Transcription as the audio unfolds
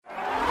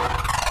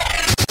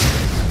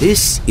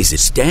This is a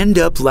Stand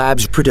Up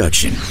Labs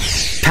production,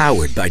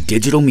 powered by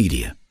digital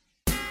media.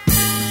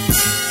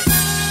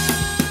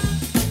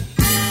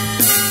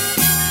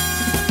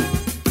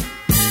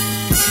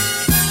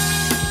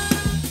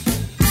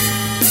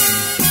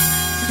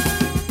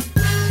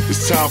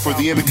 It's time for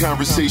the End of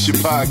Conversation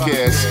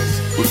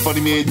podcast with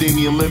funny man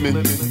Damian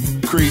Lemon,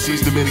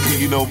 Crazy's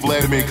Dominican,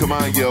 Vladimir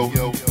Camayo,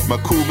 my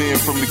cool man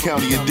from the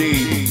county of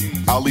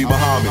Dade, Ali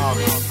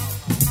Muhammad.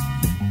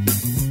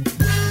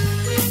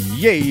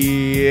 Yeah,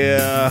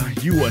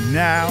 you are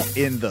now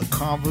in the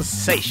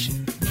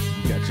conversation.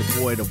 You got your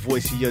boy, the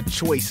voice of your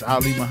choice,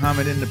 Ali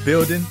Muhammad, in the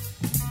building.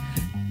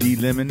 D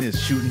Lemon is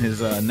shooting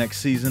his next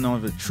season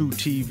on the True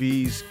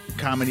TV's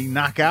Comedy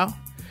Knockout.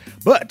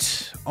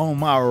 But on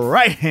my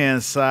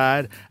right-hand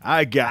side,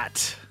 I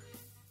got...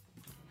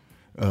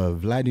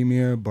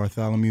 Vladimir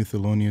Bartholomew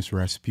Thelonious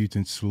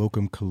Rasputin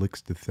Slocum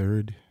Calix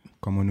III.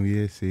 Comment nous y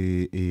est,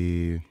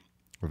 c'est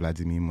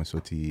Vladimir, moi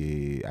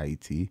sorti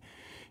Haïti.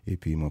 Et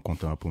puis, moi,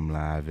 content pour me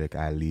là avec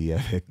Ali,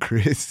 avec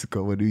Chris.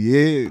 Comment nous y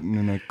est, nous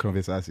avons une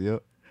conversation.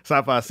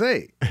 Ça passe.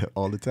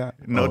 All the time?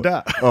 No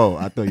doubt. Oh,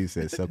 I thought you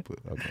said separate.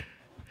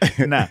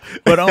 Okay. Nah,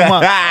 but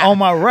on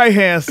my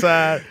right-hand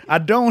side, I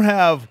don't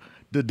have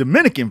the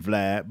Dominican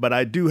Vlad, but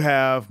I do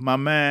have my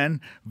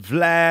man,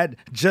 Vlad,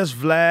 just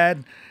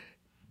Vlad,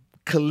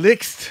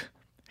 Calixt,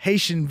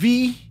 Haitian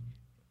V,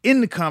 in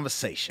the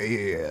conversation.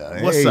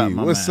 Yeah. What's up,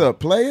 my What's man?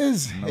 up,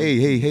 players?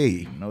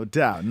 Hey. No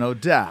doubt.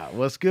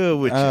 What's good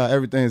with you?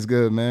 Everything's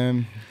good,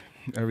 man.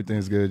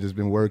 Everything's good. Just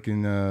been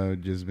working,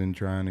 just been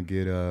trying to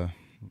get on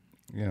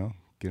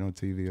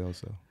TV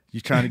also.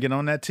 You trying to get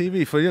on that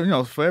TV?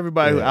 For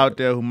everybody out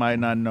there who might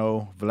not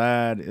know,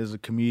 Vlad is a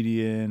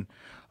comedian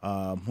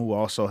who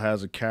also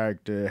has a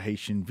character,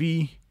 Haitian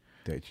V.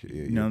 That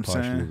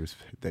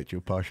That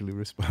you're partially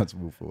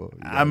responsible for.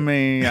 I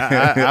mean,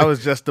 I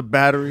was just a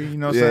battery, you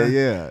know what I'm saying?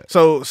 Yeah.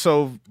 So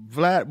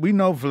Vlad, we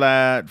know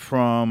Vlad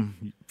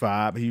from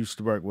Vibe. He used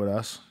to work with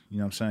us, you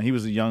know what I'm saying? He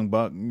was a young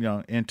buck,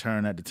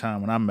 intern at the time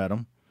when I met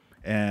him.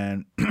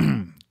 And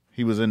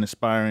he was an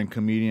aspiring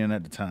comedian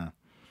at the time.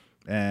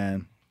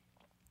 And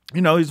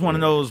he's one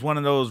of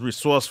those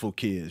resourceful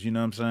kids, you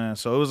know what I'm saying?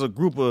 So it was a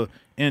group of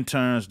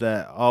interns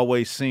that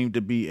always seemed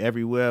to be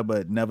everywhere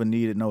but never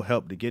needed no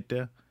help to get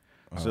there.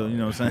 So, you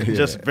know what I'm saying?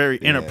 Just very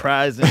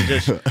enterprising,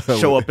 just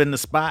show up in the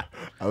spot.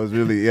 I was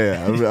really,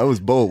 I was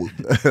bold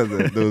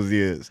those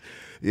years.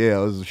 Yeah, I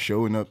was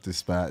showing up to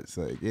spots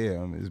like,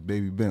 it's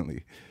Baby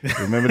Bentley.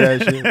 Remember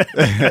that shit?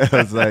 I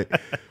was like,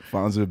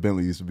 Fonzo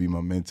Bentley used to be my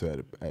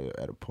mentor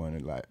at a point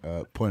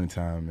in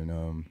time,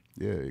 and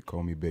he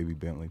called me Baby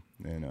Bentley,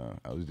 and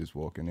I was just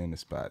walking in the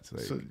spots.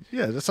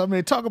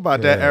 Like, Talk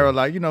about that era.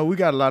 Like, we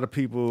got a lot of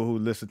people who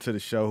listen to the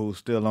show who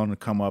still on the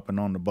come up and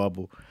on the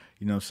bubble.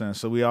 You know what I'm saying?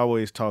 So we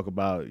always talk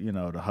about,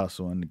 the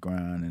hustle and the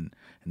grind and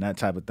that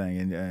type of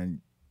thing. And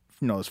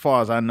as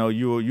far as I know,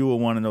 you were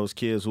one of those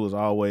kids who was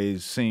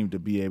always seemed to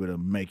be able to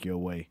make your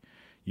way.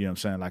 You know what I'm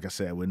saying? Like I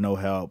said, with no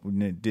help,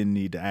 didn't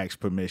need to ask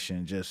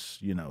permission,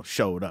 just,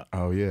 showed up.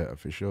 Oh, yeah,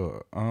 for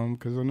sure.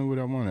 Because I knew what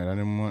I wanted. I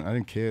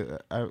didn't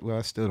care.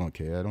 I still don't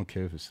care. I don't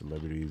care for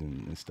celebrities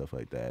and stuff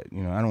like that.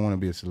 I don't want to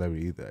be a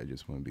celebrity either. I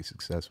just want to be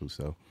successful.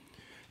 So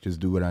just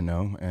do what I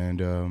know.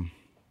 And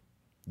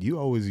you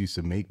always used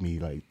to make me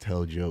like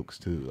tell jokes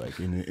too, like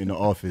in the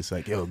office,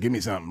 like, yo, give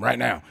me something right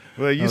now.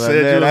 Well, you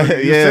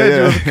said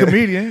you were a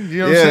comedian. You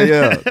know what I'm saying?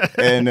 Yeah.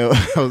 And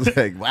I was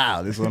like,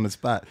 wow, this is on the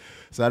spot.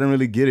 So I didn't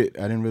really get it.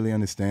 I didn't really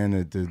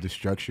understand the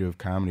structure of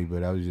comedy,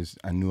 but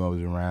I knew I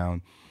was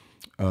around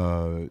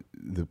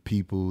the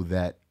people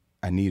that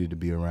I needed to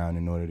be around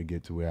in order to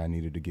get to where I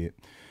needed to get.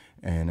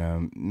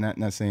 And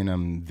not saying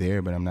I'm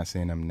there, but I'm not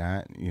saying I'm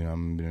not.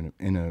 I'm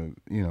in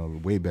a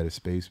way better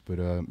space. But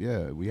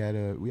we had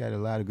a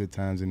lot of good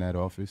times in that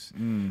office.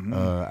 Mm-hmm.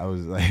 I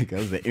was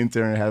an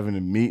intern having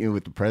a meeting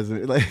with the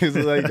president.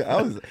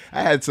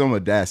 I had some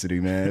audacity,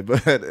 man.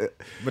 But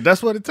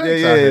that's what it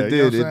takes. Yeah, out it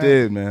here,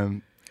 did,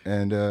 man.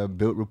 And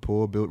built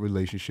rapport, built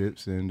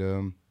relationships,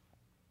 and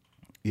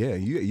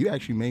you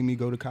actually made me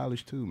go to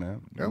college too,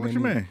 man. What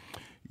you mean?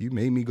 You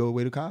made me go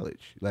away to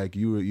college. Like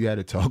you had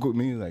to talk with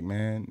me. Like,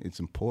 man, it's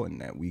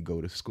important that we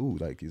go to school.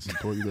 Like, it's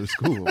important you go to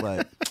school.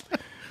 Like,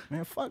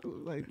 man,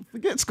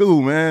 forget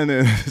school, man.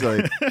 And it's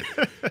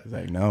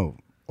like no,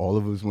 all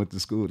of us went to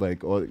school. Like,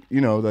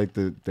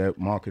 that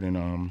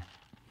marketing,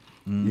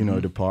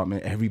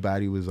 department.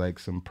 Everybody was like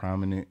some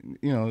prominent.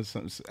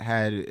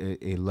 Had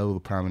a level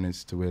of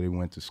prominence to where they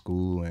went to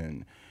school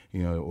and.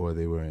 Or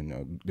they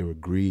were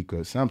Greek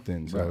or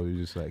something. So it was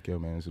just like, yo,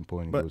 man, it's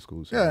important to go to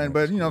school. So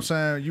but you know what I'm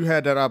saying? You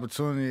had that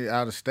opportunity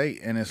out of state,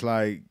 and it's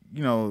like,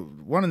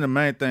 one of the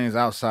main things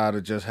outside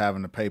of just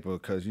having the paper,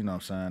 because, you know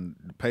what I'm saying,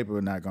 the paper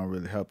is not going to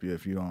really help you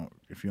if you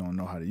don't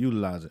know how to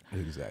utilize it.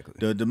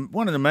 Exactly.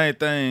 One of the main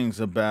things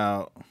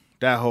about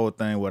that whole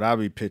thing, what I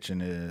be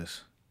pitching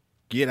is,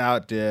 get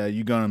out there,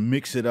 you're going to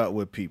mix it up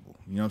with people.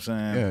 You know what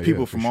I'm saying?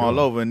 People from all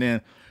over, and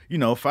then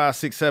 5,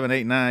 6, 7,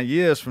 8, 9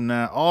 years from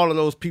now, all of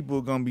those people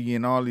are going to be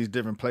in all these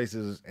different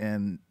places,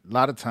 and a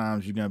lot of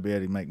times you're going to be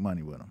able to make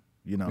money with them.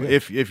 You know, Yeah.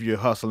 if you're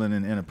hustling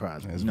in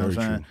enterprise, That's you know what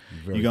very I'm saying?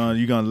 true. Very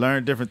You're gonna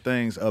learn different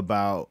things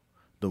about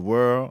the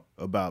world,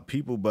 about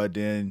people, but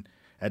then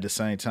at the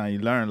same time you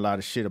learn a lot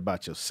of shit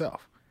about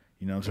yourself.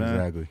 You know what I'm saying?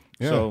 Exactly.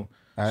 Yeah. So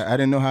I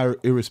didn't know how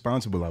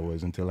irresponsible I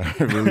was until I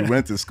really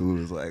went to school.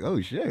 It was like,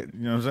 oh shit. you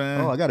know what I'm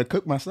saying? Oh, I got to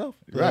cook myself.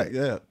 Right.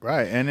 Yeah.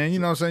 Right. And then, you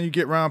know what I'm saying, you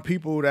get around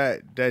people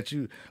that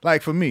you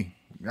like. For me,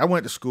 I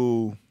went to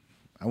school,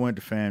 I went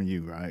to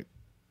FAMU, right?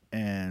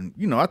 And,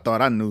 you know, I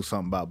thought I knew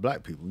something about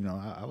black people. You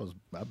know,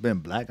 I've been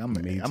black. I'm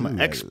an too.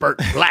 expert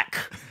black.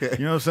 You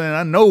know what I'm saying?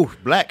 I know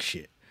black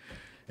shit.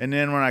 And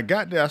then when I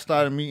got there, I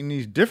started meeting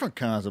these different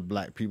kinds of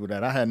black people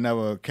that I had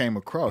never came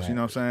across. You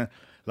know what I'm saying?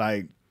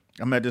 Like,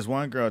 I met this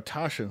one girl,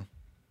 Tasha,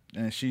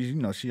 and she, you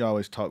know, she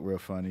always talked real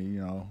funny, you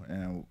know,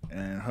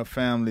 and her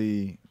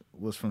family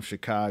was from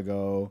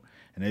Chicago,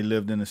 and they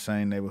lived in the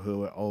same neighborhood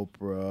with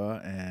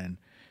Oprah,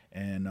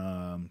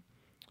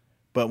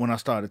 but when I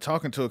started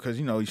talking to her, because,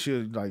 you know, she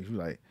was like,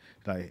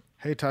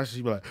 hey, Tasha,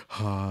 she'd be like,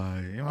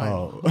 hi.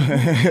 I'm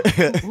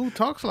like, who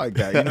talks like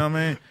that? You know what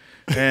I mean?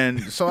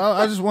 And so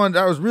I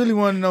was really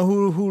wanting to know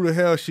who the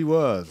hell she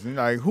was.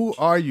 Like, who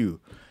are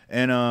you?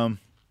 And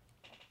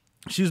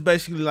she was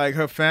basically like,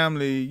 her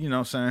family, you know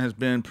what I'm saying, has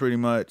been pretty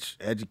much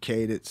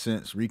educated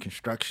since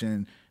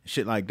Reconstruction,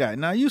 shit like that.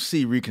 Now, you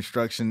see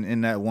Reconstruction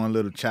in that one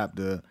little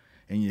chapter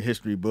in your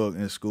history book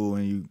in school,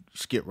 and you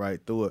skip right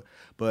through it.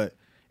 But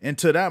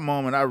until that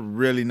moment, I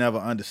really never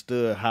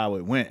understood how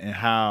it went and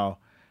how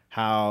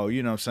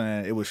you know what I'm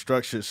saying, it was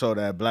structured so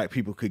that black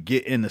people could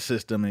get in the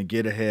system and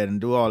get ahead and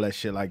do all that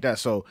shit like that.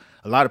 So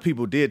a lot of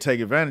people did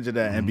take advantage of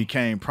that and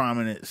became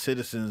prominent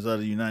citizens of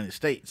the United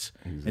States.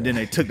 Exactly. And then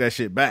they took that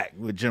shit back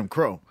with Jim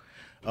Crow.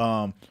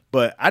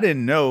 But I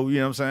didn't know, you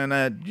know what I'm saying,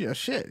 that, yeah,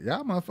 shit,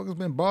 y'all motherfuckers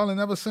been balling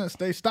ever since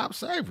they stopped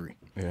slavery.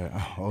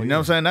 Yeah. You know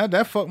what I'm saying?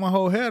 That fucked my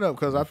whole head up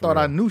because I thought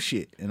I knew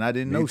shit and I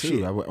didn't know too.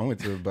 shit. I went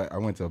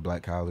to a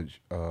black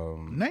college.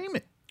 Name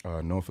it.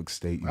 Norfolk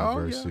State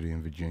University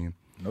in Virginia.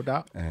 No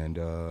doubt. And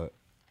I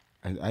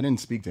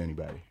didn't speak to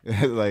anybody.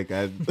 Like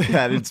I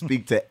didn't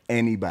speak to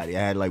anybody.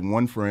 I had like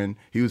one friend.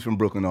 He was from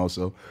Brooklyn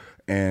also,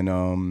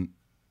 and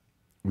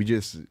we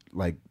just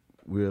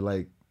we were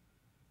like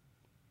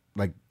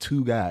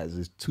two guys.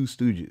 There's two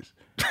stooges.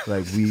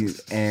 Like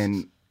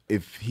and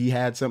if he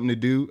had something to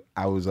do,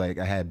 I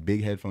had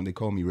big headphones. They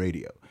called me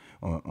radio.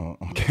 On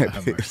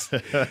campus.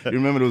 You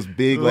remember those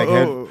big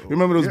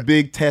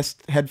big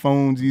test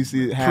headphones you used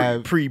to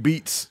have?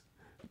 Pre-Beats.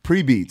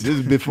 Pre-Beats. This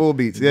is before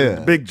Beats, yeah.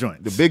 The big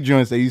joints. The big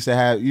joints they used to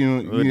have,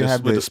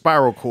 with the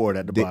spiral cord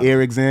at the bottom. The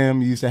ear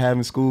exam you used to have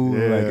in school,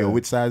 yeah.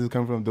 Which size it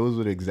come from. Those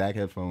were the exact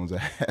headphones I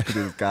had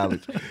in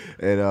college.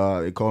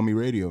 And they called me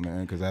radio,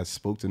 man, because I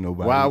spoke to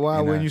nobody.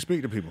 Why wouldn't you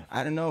speak to people?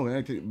 I don't know,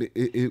 man.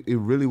 It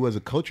really was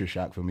a culture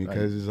shock for me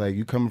because It's like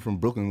you coming from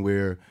Brooklyn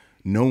where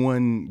no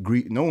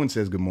one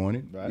says good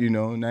morning, right.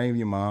 Not even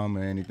your mom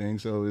or anything.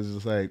 So it's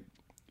just like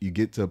you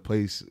get to a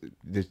place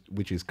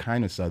which is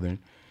kind of Southern,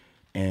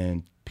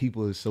 and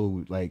people are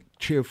so like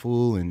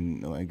cheerful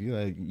and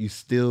you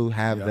still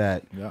have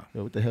that. Yeah.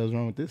 What the hell's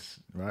wrong with this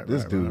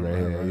dude right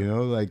here?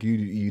 Like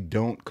you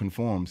don't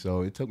conform.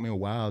 So it took me a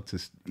while to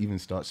even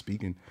start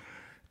speaking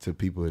to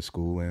people at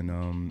school, and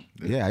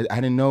I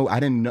didn't know.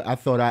 I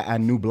thought I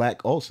knew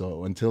black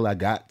also until I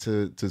got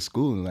to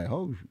school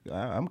and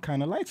I'm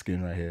kind of light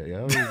skinned right here.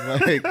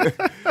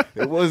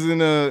 It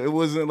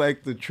wasn't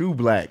like the true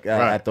black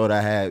I thought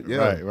I had.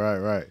 Yeah.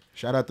 Right.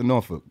 Shout out to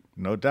Norfolk.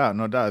 No doubt.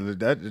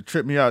 That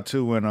tripped me out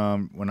too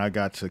when I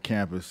got to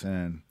campus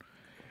and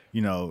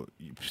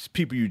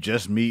people you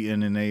just meet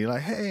and they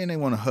like, hey, and they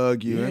want to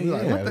hug you. And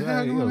like, what the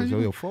hell?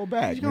 You fall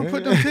back. You gonna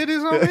put them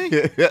titties on me?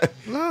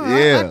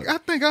 Yeah. I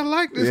think I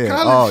like this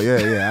college. Oh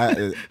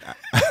yeah.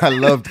 I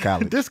loved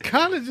college. This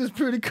college is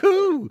pretty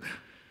cool.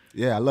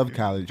 Yeah, I loved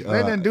college.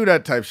 They didn't do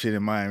that type shit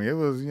in Miami. It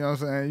was, what I'm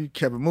saying, you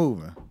kept it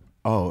moving.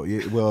 Oh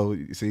yeah. Well,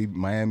 see,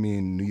 Miami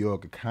and New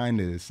York are kind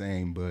of the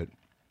same, but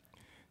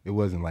it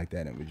wasn't like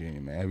that in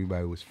Virginia, man.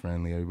 Everybody was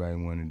friendly. Everybody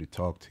wanted to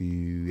talk to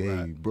you. Hey,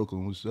 right.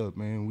 Brooklyn, what's up,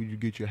 man? Where'd you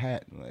get your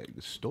hat? Like,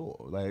 the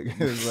store. Like,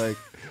 it's like...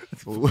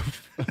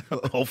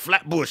 on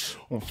Flatbush.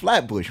 On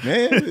Flatbush,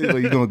 man. Where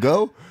you gonna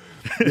go?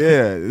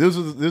 Yeah. This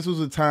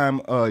was a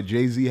time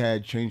Jay-Z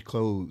had changed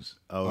clothes.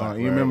 Oh,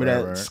 you remember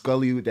that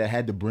Scully that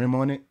had the brim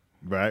on it?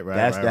 Right.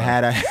 That's the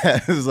hat I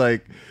had. It was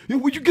like, yo,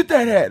 where'd you get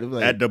that hat?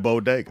 Like, at the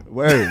bodega.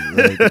 Word.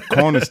 Like, the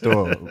corner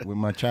store with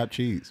my chopped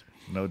cheese.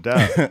 No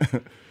doubt.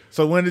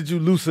 So when did you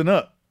loosen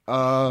up?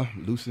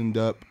 Loosened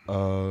up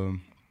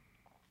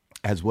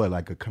as what,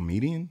 like a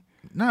comedian?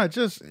 Nah,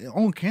 just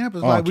on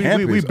campus. On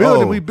campus. We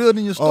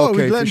building your store.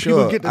 Okay, we letting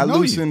people get to know you. I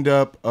loosened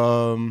up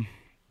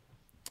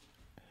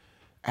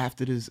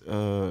after this.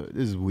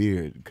 This is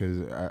weird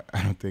because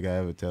I don't think I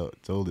ever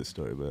told this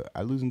story, but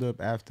I loosened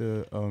up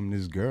after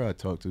this girl I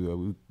talked to.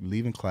 We were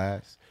leaving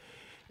class,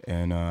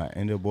 and I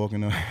ended up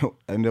walking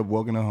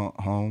her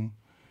home,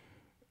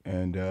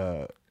 and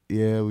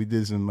we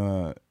did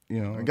some.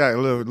 It got a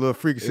little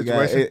freaky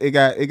situation. It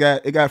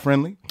got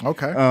friendly.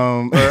 Okay.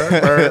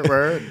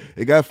 Word.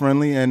 It got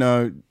friendly,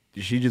 and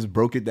she just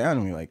broke it down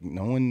to me. Like,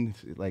 no one,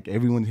 like,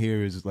 everyone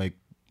here is like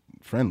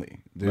friendly.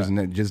 There's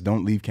just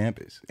don't leave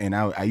campus. And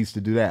I used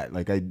to do that.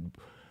 Like, I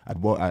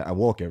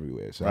walk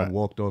everywhere. So I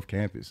walked off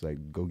campus,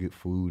 like, go get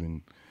food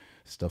and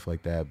stuff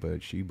like that.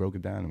 But she broke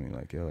it down to me,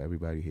 like, yo,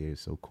 everybody here is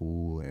so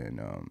cool. And,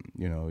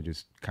 you know,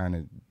 just kind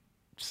of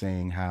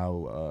saying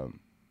how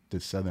the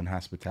Southern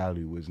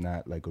hospitality was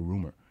not like a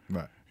rumor.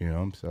 Right. You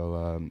know?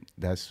 So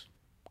that's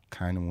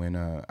kind of when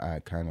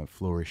I kind of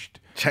flourished.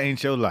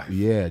 Changed your life.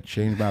 Yeah,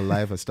 changed my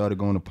life. I started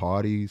going to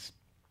parties,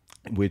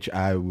 which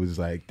I was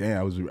like, damn,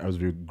 I was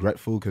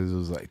regretful because it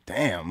was like,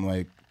 damn,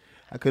 like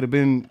I could have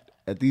been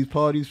at these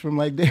parties from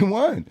like day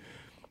one.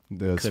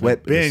 The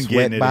sweat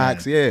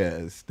box, yeah,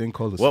 this thing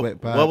called the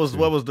sweat box.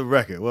 What was the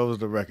record? What was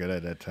the record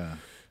at that time?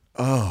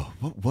 Oh,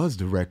 what was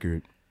the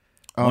record?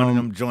 One of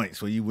them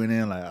joints where you went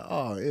in like,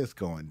 oh, it's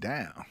going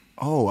down.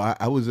 Oh,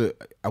 I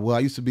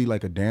used to be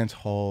like a dance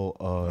hall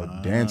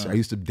dancer. I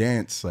used to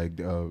dance like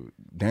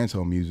dance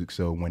hall music.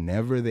 So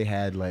whenever they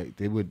had like,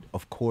 they would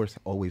of course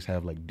always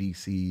have like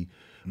DC.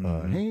 Hey,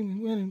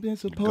 when been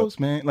supposed,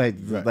 man, like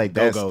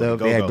that stuff.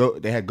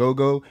 They had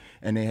go-go,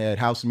 and they had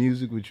house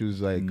music, which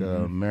was like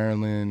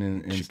Maryland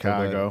and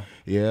Chicago. Stuff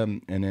like, yeah,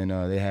 and then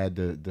they had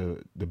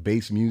the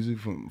bass music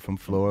from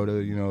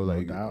Florida, you know,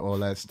 like all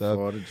that stuff.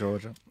 Florida,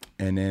 Georgia,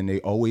 and then they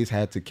always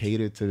had to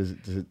cater to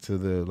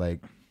the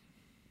like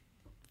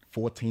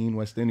 14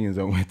 West Indians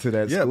that went to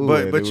that school.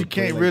 But you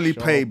can't really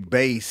play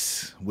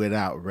bass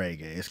without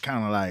reggae. It's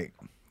kind of like.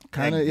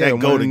 Kind of, that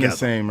go together. The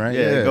same, right?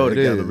 Yeah, go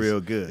together real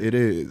good. It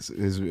is.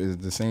 It's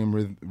the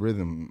same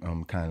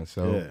rhythm, kind of.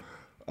 So,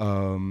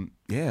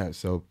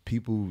 so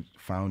people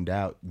found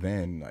out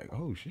then, like,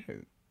 oh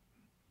shit,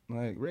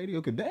 like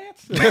radio could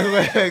dance.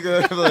 like,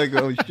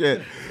 oh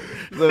shit.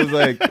 So it was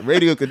like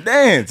radio could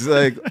dance.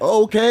 Like,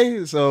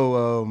 okay.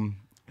 So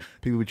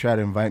people would try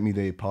to invite me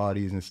to their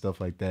parties and stuff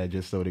like that,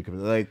 just so they could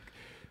like.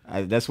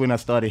 That's when I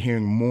started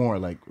hearing more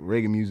like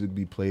reggae music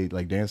be played,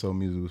 like dancehall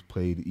music was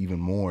played even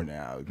more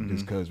now,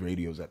 just because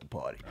radio's at the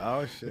party.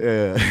 Oh shit!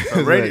 Yeah,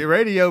 so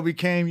radio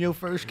became your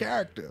first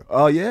character.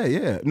 Oh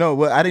yeah. No,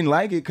 well I didn't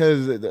like it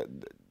because it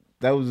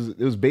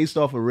was based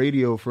off of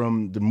radio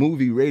from the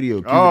movie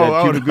Radio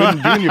that Cuba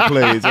Gooding Jr.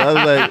 played. So I was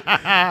like,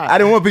 I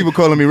didn't want people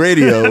calling me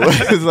Radio.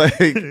 It's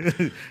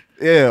like.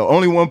 Yeah,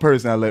 only one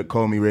person I let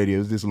call me Radio. It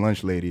was this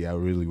lunch lady. I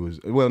really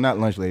was not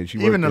lunch lady. She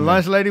even the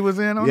lunch lady was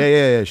in on it?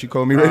 Yeah. She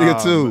called me Radio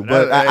too,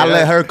 but I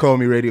let her call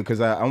me Radio because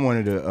I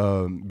wanted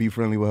to be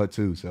friendly with her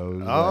too. So it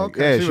was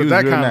okay. She was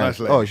that really kind nice.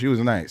 of lunch lady. Oh, she was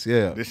nice.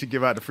 Yeah. Did she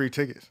give out the free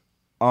tickets?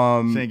 She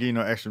didn't give you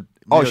no extra.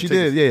 Oh, she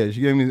did. Yeah,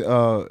 she gave me.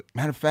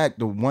 Matter of fact,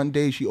 the one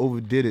day she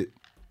overdid it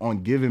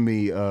on giving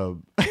me.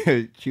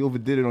 She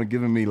overdid it on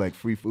giving me like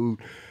free food.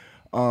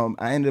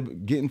 I ended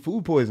up getting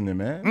food poisoning,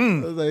 man.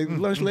 I was like,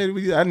 lunch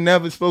lady, I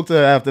never spoke to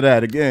her after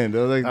that again.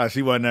 I was like,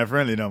 she wasn't that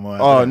friendly no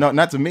more. Oh, no,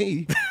 not to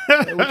me.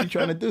 What you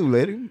trying to do,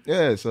 lady?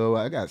 Yeah, so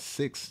I got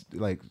sick,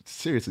 like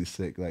seriously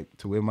sick, like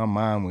to where my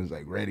mom was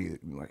like ready,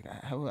 like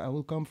I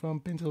will come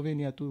from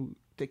Pennsylvania to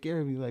take care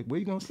of you. Like, what are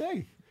you gonna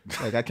say?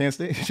 Like, I can't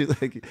stay. She's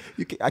like,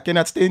 I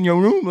cannot stay in your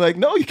room. Like,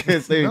 no, you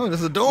can't stay. No, this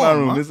is a dorm. My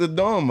room. This is a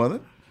dorm,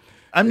 mother.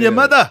 I'm your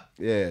mother.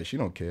 Yeah, she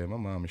don't care. My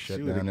mom has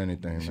shut down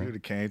anything, man. She would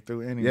have came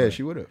through anyway. Yeah,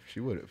 she would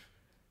have.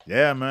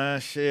 Yeah, man.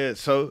 Shit.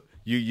 So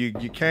you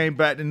came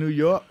back to New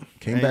York.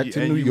 Came back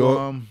to New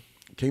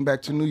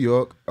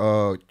York.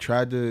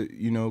 Tried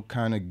to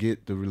kind of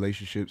get the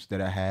relationships that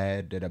I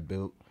had that I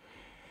built.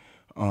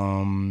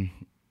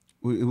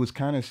 It was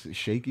kind of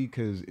shaky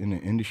because in the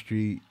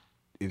industry,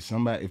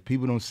 if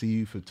people don't see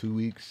you for 2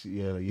 weeks,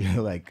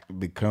 you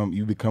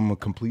become a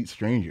complete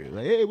stranger.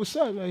 Like, hey, what's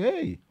up? Like,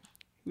 hey.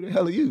 Who the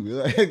hell are you?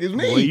 Like, it's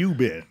me. Where you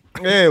been?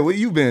 Yeah, where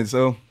you been?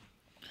 So,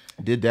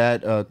 did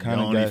that kind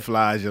of. Only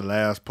flies your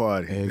last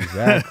party.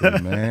 Exactly,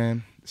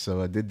 man.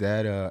 So I did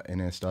that, and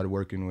then started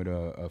working with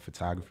a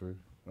photographer,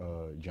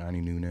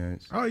 Johnny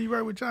Nunez. Oh, you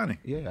worked with Johnny?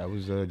 Yeah, I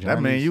was. Johnny.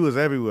 That mean you was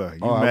everywhere.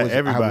 You met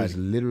everybody. I was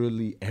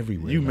literally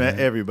everywhere. You met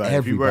everybody.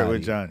 You worked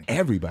with Johnny.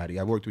 Everybody.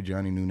 I worked with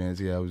Johnny Nunez.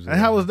 Yeah, I was. And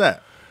how was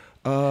that?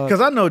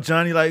 Because I know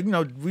Johnny. Like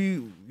we,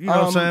 what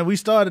I'm saying, we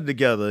started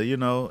together.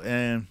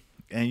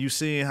 And you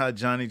seeing how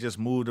Johnny just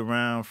moved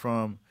around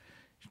from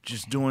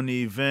just doing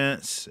the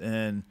events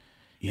and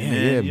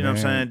then, you know what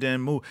I'm saying, then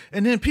move.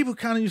 And then people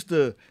kind of used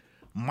to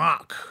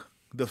mock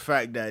the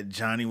fact that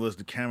Johnny was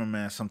the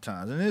cameraman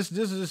sometimes. And this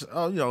is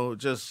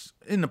just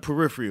in the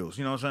peripherals,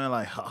 you know what I'm saying?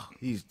 Like,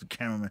 he's the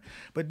cameraman.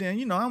 But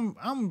then,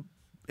 I'm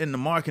in the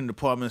marketing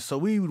department, so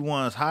we would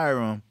once hire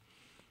him.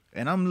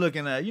 And I'm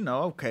looking at,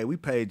 okay, we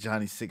paid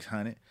Johnny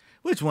 $600,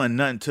 which wasn't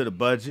nothing to the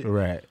budget.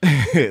 Right.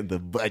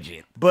 The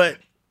budget. But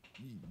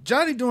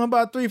Johnny doing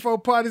about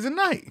 3-4 parties a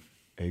night.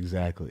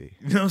 Exactly.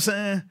 You know what I'm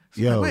saying?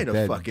 So yo, wait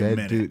a fucking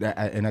minute. Dude,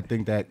 and I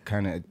think that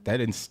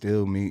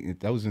instilled me.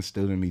 That was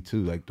instilled in me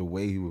too. Like the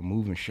way he would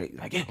move and shake.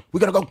 Like, yeah, we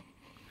gotta go.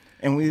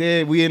 And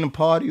we in a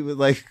party with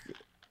like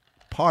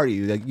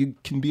Like you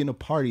can be in a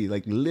party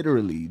like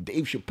literally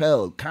Dave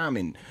Chappelle,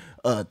 Common,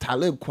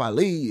 Talib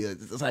Kweli.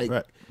 It's like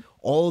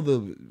all the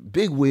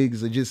big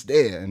wigs are just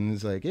there, and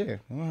it's like, yeah,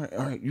 all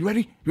right, you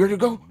ready to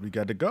go? We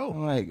got to go.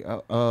 I'm like,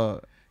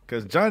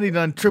 Because Johnny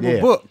done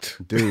triple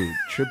booked. dude,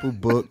 triple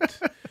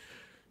booked,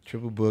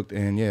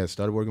 and yeah,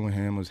 started working with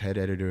him. Was head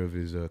editor of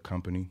his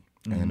company,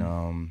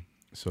 and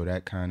so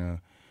that kind of,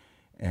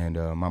 and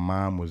my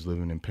mom was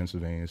living in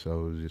Pennsylvania,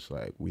 so it was just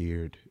like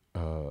weird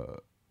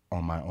on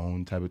my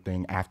own type of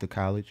thing after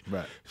college.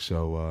 Right.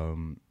 So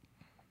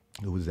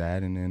it was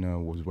that, and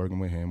then was working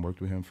with him.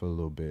 Worked with him for a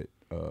little bit,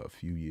 a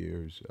few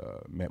years.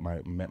 Met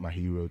my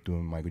hero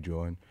through Michael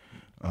Jordan.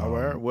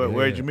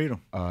 Where'd you meet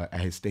him? At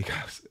his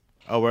steakhouse.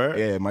 Oh, where?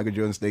 Yeah, Michael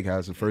Jordan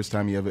Steakhouse. The first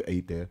time he ever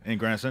ate there. In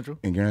Grand Central?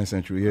 In Grand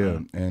Central, yeah.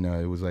 And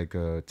it was like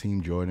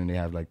Team Jordan. They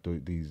have like the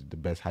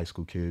best high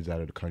school kids out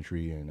of the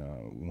country, and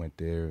we went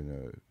there.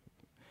 And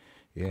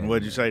yeah. And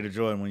what'd you say to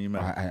Jordan when you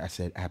met him? I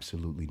said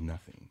absolutely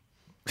nothing.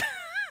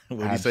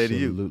 What'd he say to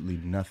you? Absolutely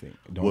nothing.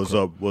 What's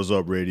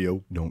up,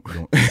 radio? Don't.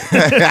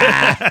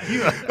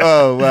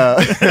 Oh wow.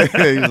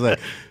 He was like,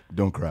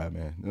 "Don't cry,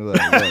 man."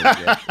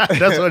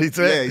 That's what he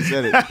said. Yeah, he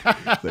said it.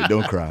 He's like,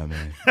 "Don't cry,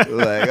 man."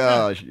 Like,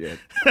 oh shit,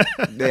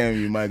 damn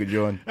you, Michael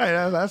Jordan. Hey,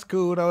 that's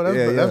cool though.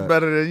 That's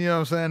better than, you know what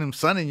I'm saying, him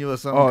sunning you or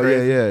something. Oh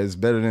crazy. yeah. It's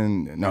better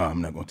than no.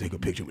 I'm not gonna take a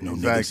picture with no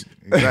niggas.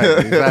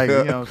 Exactly.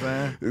 You know what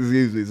I'm saying?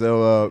 Excuse me.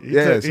 So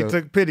he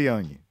took pity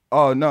on you.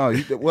 Oh no.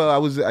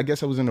 I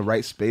guess I was in the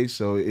right space,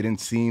 so it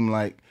didn't seem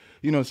like,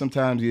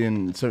 sometimes you're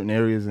in certain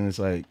areas and it's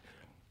like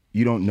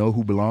you don't know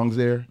who belongs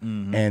there,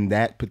 and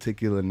that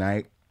particular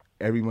night,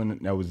 everyone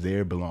that was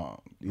there belonged.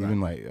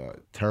 Even like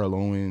Terrell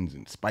Owens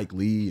and Spike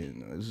Lee,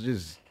 and it was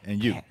just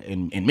you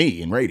and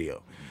me in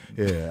radio.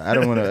 Yeah, I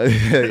don't want to.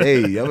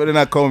 Hey, y'all better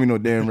not call me no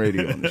damn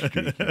radio on the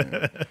street.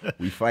 Man.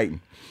 We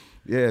fighting.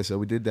 Yeah, so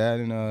we did that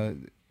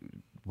and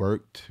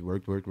worked.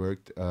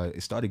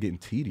 It started getting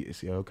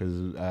tedious,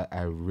 because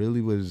I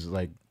really was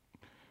like,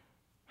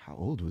 how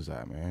old was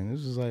I, man?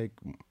 This was like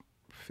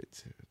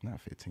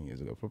 15 years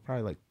ago, but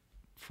probably like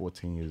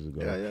 14 years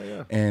ago.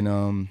 Yeah.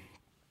 And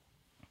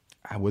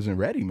I wasn't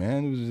ready,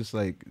 man. It was just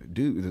like,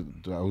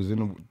 dude,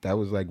 that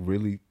was like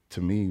really,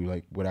 to me,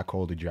 like what I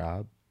called a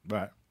job.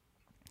 Right.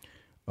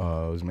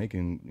 I was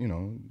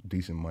making,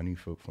 decent money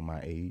for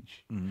my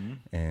age.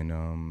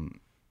 And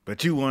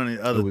but you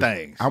wanted other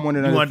things. I wanted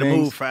you other wanted things.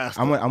 to move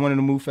faster. I wanted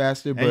to move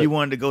faster, but and you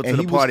wanted to go to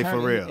the party for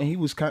real. And he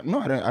was kind. No,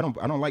 I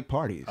don't like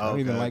parties. I don't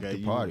even like the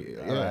party.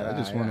 I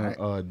just want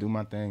to do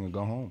my thing and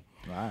go home.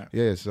 Right.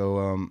 Yeah.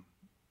 So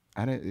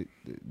I didn't.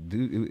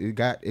 It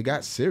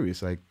got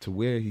serious, like to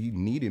where he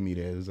needed me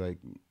there. It was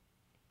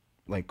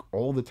like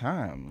all the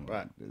time.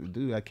 Right.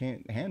 Dude, I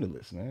can't handle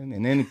this, man.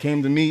 And then it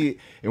came to me.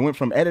 It went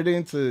from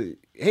editing to,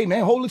 hey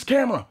man, hold this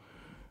camera.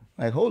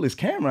 Like, hold this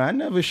camera. I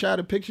never shot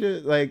a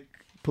picture like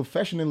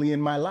professionally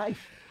in my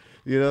life,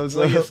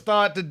 so you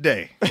start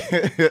today.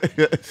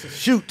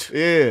 Shoot.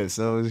 Yeah,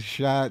 so it was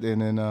shot,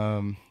 and then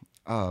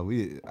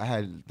I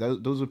had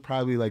those were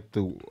probably like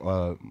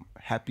the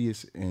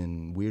happiest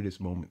and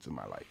weirdest moments of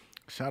my life.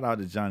 Shout out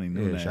to Johnny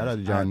Nunez. Yeah, shout out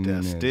to Johnny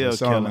Nunez. Still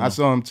killing him. I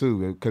saw him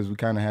too, because we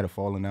kind of had a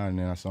falling out, and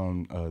then I saw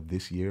him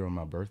this year on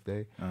my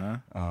birthday.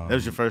 That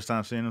was your first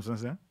time seeing him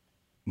since then?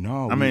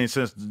 No, I mean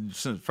since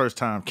first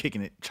time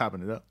kicking it,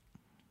 chopping it up.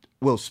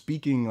 Well,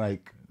 speaking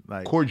like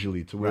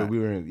cordially to where right. we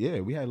were,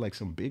 we had like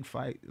some big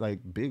fight,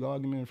 like big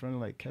argument in front of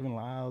like Kevin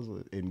Lyles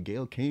and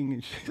Gayle King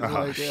and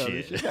shit.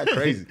 Shit. Shit got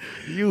crazy.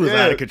 You was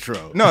out of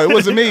control. No, it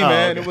wasn't me,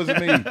 man. It wasn't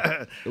me.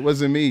 It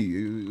wasn't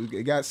me.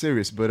 It got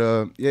serious, but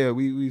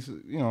we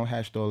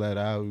hashed all that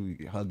out.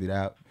 We hugged it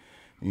out,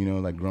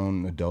 like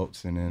grown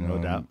adults, and then no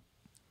doubt.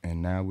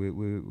 And now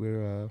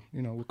we're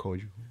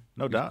cordial.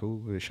 No doubt.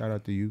 Cool. Shout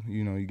out to you.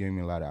 You gave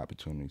me a lot of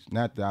opportunities.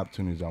 Not the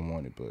opportunities I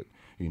wanted, but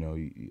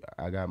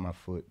I got my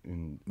foot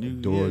in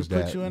doors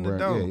that put you in the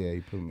door. Yeah,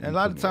 he put me. And a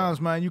lot of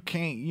times, man, you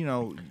can't.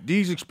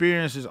 These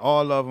experiences,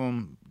 all of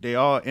them, they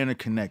all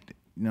interconnected.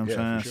 You know what I'm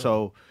saying? Sure.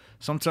 So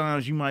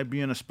sometimes you might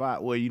be in a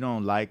spot where you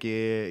don't like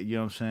it. You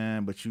know what I'm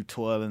saying? But you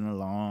toiling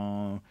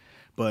along.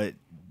 But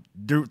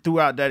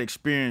throughout that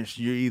experience,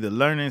 you're either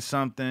learning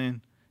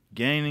something,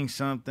 gaining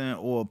something,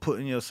 or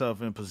putting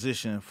yourself in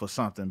position for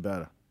something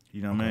better.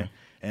 You know what I mean?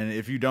 And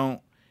if you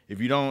don't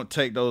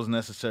take those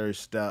necessary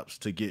steps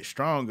to get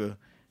stronger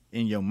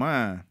in your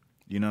mind,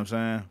 you know what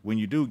I'm saying? When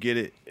you do get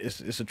it,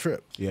 it's a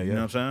trip. Yeah. You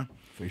know what I'm saying?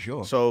 For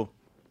sure. So,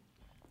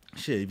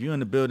 shit, if you're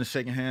in the building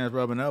shaking hands,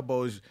 rubbing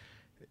elbows,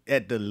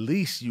 at the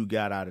least you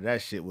got out of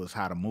that shit was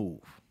how to move.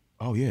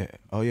 Oh yeah.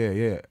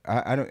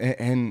 I don't,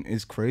 and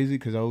it's crazy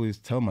because I always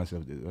tell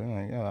myself this. I'm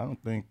like, I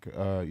don't think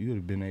you would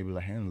have been able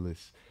to handle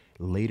this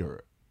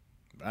later.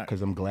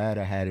 Because I'm glad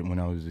I had it when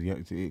I was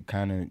young. It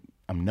kind of,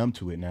 I'm numb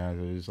to it now.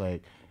 So it's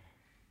like,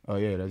 oh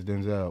yeah, that's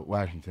Denzel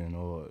Washington,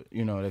 or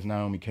that's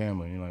Naomi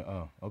Campbell. And you're like,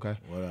 oh, okay.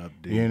 What up,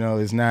 dude?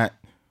 It's not,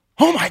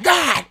 oh my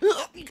God,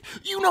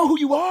 you know who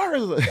you are.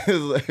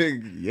 It's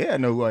like, yeah, I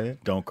know who I am.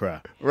 Don't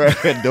cry. Right,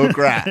 don't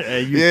cry.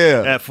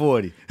 At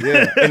 40.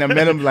 Yeah, and I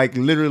met him like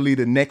literally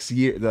the next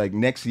year. Like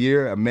next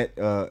year,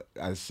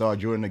 I saw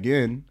Jordan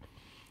again,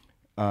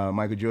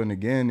 Michael Jordan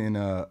again in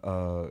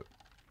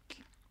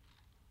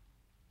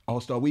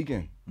All-Star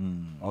Weekend.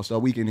 All-Star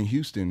Weekend in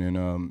Houston,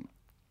 and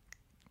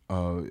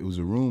it was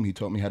a room. He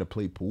taught me how to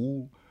play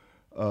pool.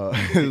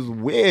 It was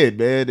weird,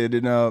 man. And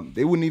then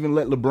they wouldn't even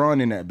let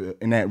LeBron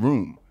in that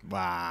room.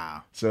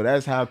 Wow. So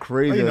that's how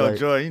crazy. Well,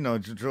 Jordan. No,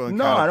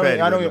 I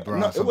don't.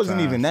 No, it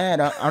wasn't even that.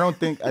 I don't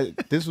think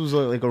this was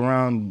like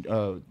around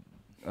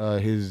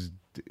his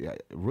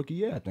rookie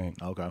year, I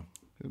think. Okay.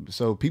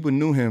 So people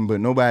knew him, but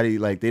nobody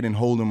they didn't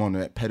hold him on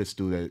that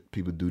pedestal that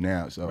people do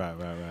now. So Right.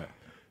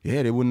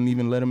 yeah, they wouldn't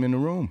even let him in the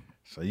room.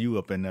 So you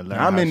up in there learning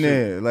I'm how to in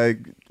shoot. there,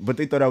 but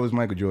they thought I was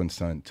Michael Jordan's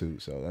son too,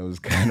 so that was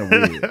kind of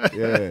weird.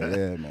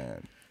 Yeah,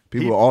 man.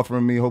 People were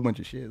offering me a whole bunch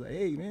of shit, like,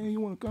 "Hey, man, you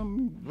want to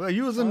come?" Well,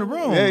 you was in the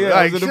room. Yeah, Like,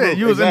 I was in the room.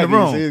 You was in the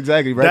room. See,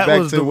 exactly. Right That back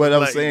was to what I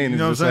was like, saying. You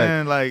know what I'm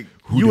saying? Like,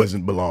 who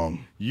doesn't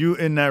belong? You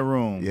in that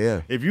room.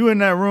 Yeah. If you in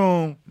that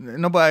room,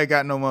 nobody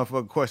got no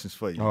motherfucking questions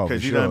for you Oh, because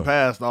for you sure. done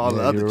passed all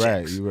the other you're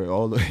checks. right. You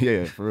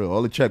were for real,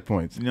 all the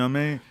checkpoints. You know what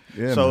I mean?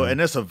 Yeah, So, man. and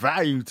there's a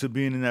value to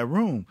being in that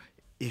room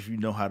if you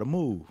know how to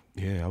move.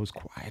 Yeah, I was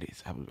quiet.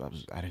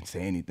 I didn't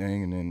say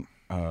anything, and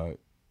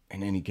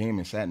then he came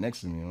and sat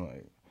next to me. I'm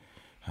like,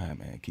 "All right,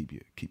 man, keep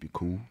it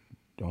cool.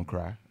 Don't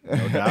cry."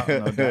 No doubt.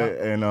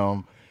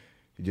 And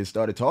he just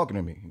started talking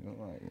to me.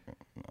 Like,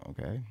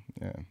 okay,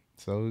 yeah.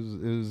 So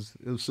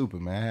it was super,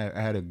 man.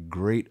 I had a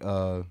great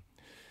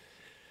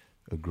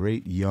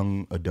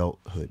young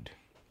adulthood.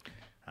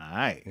 All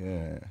right.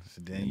 Yeah.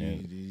 So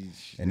then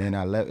And then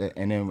I left,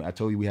 and then I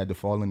told you we had the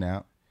falling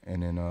out,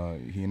 and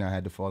then he and I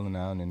had the falling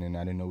out, and then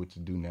I didn't know what to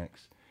do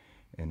next.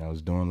 And I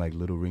was doing like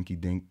little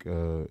rinky-dink,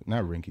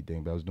 not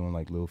rinky-dink, but I was doing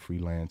like little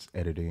freelance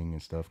editing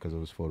and stuff because I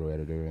was photo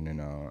editor, and then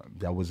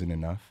that wasn't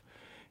enough.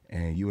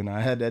 And you and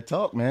I had that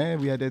talk,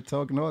 man. We had that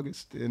talk in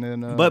August, and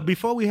then. But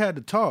before we had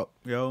the talk,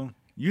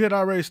 you had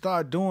already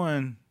started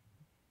doing.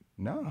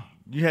 No.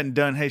 You hadn't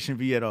done Haitian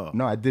V at all.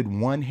 No, I did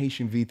one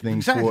Haitian V thing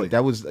Exactly.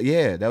 that was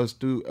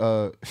through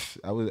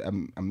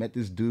I met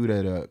this dude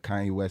at a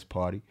Kanye West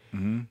party,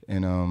 and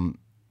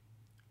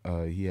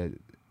he had,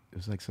 it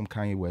was like some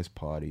Kanye West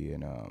party,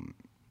 and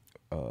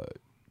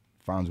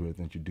Farnsworth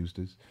introduced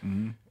us,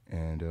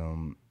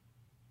 and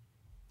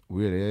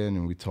we were there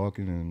and we're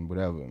talking and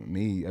whatever.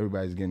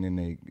 Everybody's getting in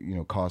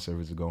their car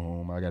service to go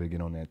home. I got to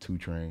get on that 2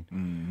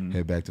 train,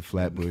 head back to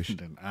Flatbush.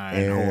 The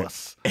Iron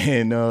Horse.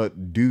 And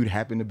dude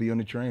happened to be on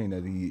the train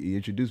that he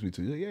introduced me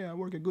to. He's like, "Yeah, I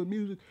work at Good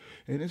Music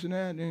and this and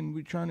that, and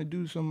we're trying to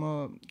do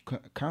some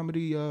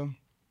comedy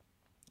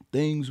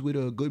things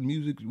with Good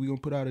Music. We're gonna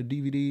put out a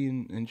DVD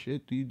and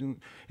shit. Do you do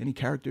any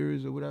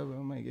characters or whatever?"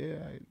 I'm like,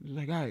 "Yeah." He's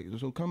like, "All right,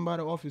 so come by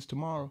the office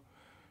tomorrow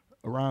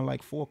around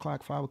like 4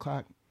 o'clock, 5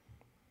 o'clock."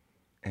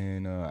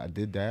 And I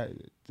did that.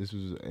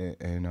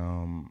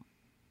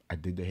 I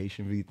did the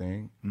Haitian V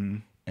thing,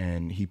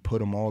 and he put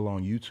them all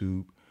on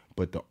YouTube.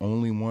 But the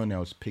only one that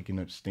was picking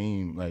up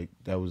steam, like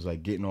that was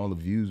like getting all the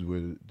views,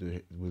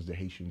 was the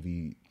Haitian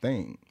V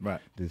thing, Right.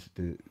 The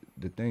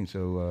thing.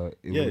 So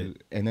it Yeah. was,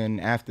 and then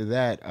after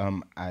that,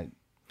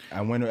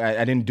 I went.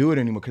 I didn't do it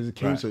anymore because it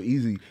came Right. so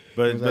easy.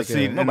 But- It was but like,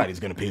 see, nobody's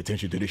gonna pay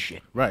attention to this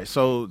shit. Right.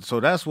 So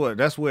that's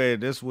where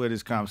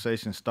this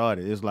conversation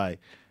started. It's like,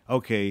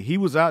 okay, he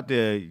was out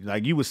there,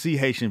 like you would see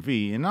Haitian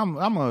V, and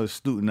I'm a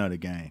student of the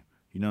game.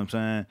 You know what I'm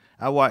saying?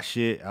 I watch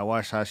shit. I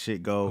watch how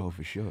shit go. Oh,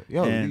 for sure.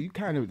 Yo, And- you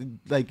kind of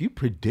like you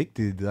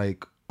predicted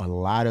like a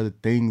lot of the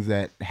things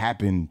that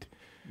happened.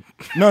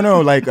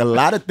 No, like a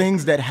lot of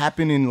things that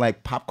happen in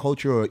like pop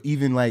culture or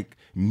even like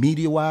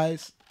media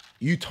wise.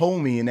 You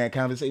told me in that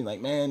conversation,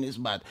 like, "Man, this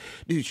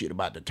shit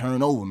about to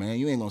turn over, man.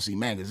 You ain't gonna see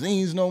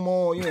magazines no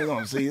more. You ain't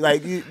gonna see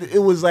like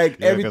it was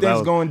like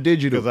everything's going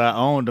digital." Because I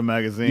owned the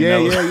magazine. Yeah,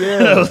 that was, yeah.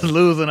 that was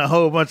losing a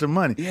whole bunch of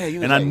money. Yeah, you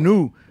was and I like-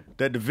 knew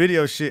that the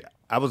video shit,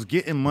 I was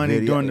getting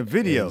money during the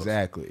videos.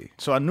 Exactly.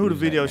 So I knew the was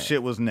video like, "Man,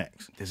 shit was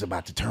next. It's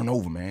about to turn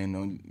over,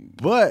 man."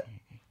 But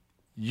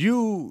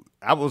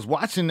I was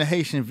watching the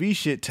Haitian V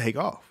shit take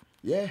off.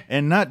 Yeah.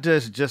 And not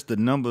just the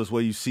numbers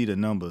where you see the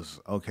numbers.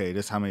 Okay,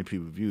 that's how many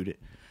people viewed it.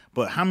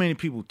 But how many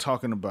people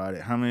talking about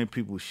it? How many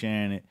people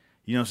sharing it?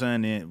 You know what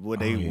I'm saying? And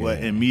what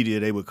in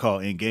media they would call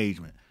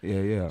engagement.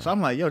 Yeah. So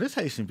I'm like, yo, this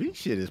Haitian V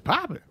shit is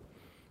popping.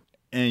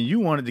 And you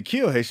wanted to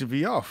kill Haitian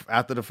V off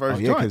after the first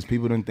yeah, joint. because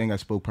people didn't think I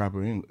spoke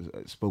proper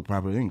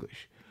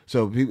English.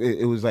 So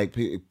it was like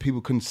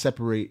people couldn't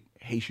separate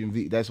Haitian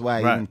V. That's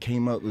why I even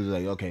came up. It was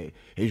like, okay,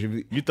 Haitian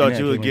V. You thought And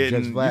you then was I came with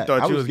getting, Just Vlad.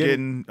 I was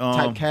getting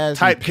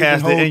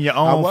typecasted in your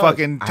own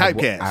fucking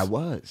typecast.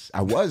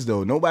 I was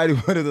though. Nobody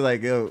wanted to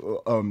like.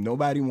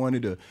 Nobody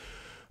wanted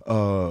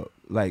to.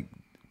 Like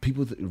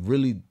people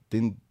really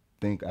didn't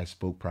think I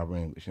spoke proper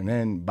English. And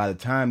then by the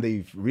time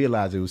they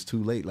realized it was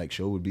too late, like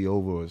show would be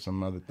over or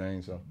some other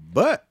thing. So,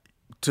 But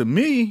to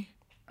me,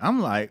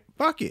 I'm like,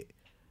 fuck it.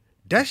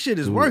 That shit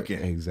is working.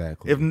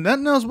 Exactly. If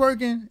nothing else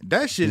working,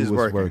 that shit It is was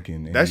working.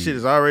 working, That and shit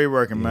is already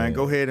working, man. yeah.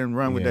 Go ahead and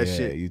run with that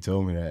shit. You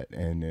told me that,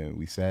 and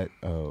we sat.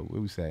 Where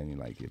we sat in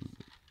like your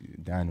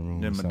dining room.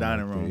 In or my something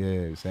dining like that.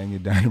 room. Yeah, we sat in your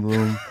dining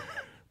room,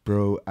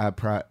 bro. I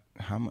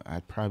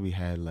probably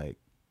had like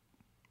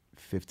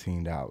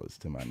 $15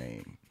 to my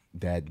name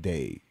that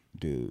day,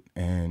 dude.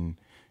 And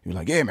You're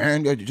like, yeah,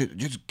 man,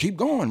 just keep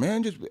going,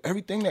 man. Just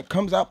everything that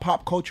comes out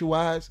pop culture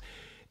wise.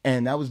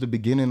 And that was the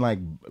beginning, like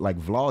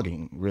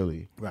vlogging,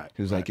 really. Right.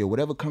 It was like, yo,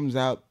 whatever comes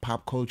out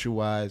pop culture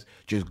wise,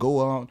 just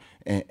go out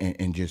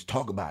and just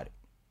talk about it.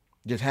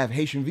 Just have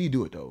Haitian V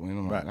do it though. And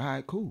I'm like, all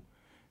right, cool.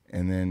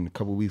 And then a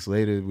couple weeks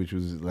later, which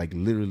was like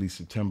literally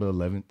September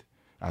 11th,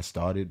 I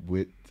started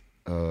with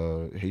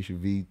Haitian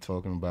V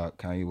talking about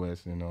Kanye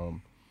West and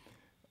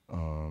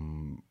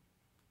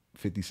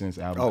 50 Cent's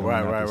album. Oh,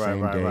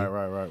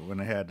 right. When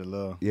they had the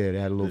little they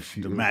had a little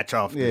the match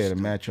off. The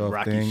match off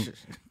Rocky thing. shit.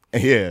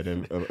 Yeah,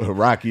 the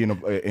Rocky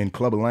in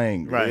Clubber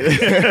Lang. Right.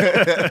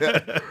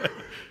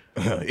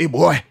 Hey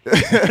boy,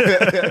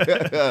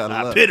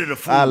 I pity the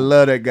fool. I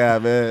love that guy,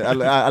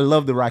 man. I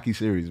love the Rocky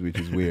series, which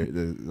is weird.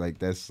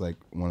 That's like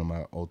one of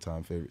my all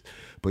time favorites.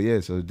 But yeah,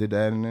 so did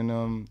that, and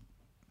then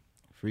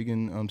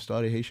freaking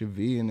started Haitian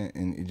V, and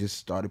it just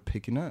started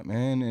picking up,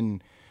 man.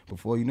 And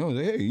before you know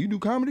it, hey, you do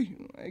comedy?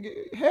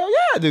 Like, hell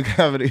yeah, I do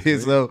comedy.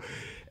 So,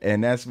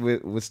 and that's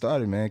what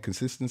started, man.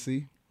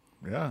 Consistency.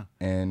 Yeah.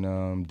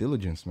 And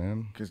diligence,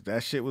 man. Because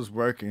that shit was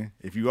working.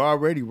 If you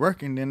already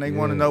working, then they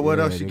want to know what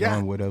else you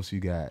got. What else you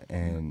got.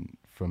 And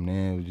from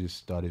there, it just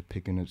started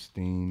picking up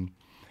steam.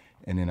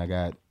 And then I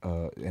got,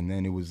 and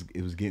then it was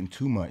getting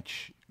too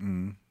much,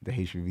 the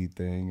Haitian V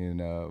thing.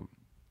 And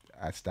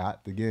I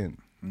stopped again.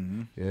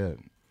 Mm-hmm. Yeah.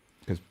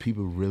 Because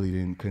people really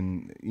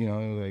couldn't,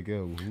 like,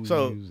 yo, who's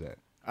going to use that?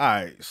 All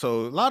right.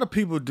 So a lot of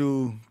people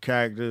do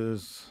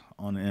characters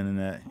on the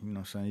internet, you know what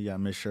I'm saying? You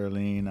got Miss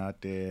Charlene out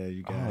there.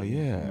 You got,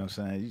 you know what I'm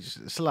saying?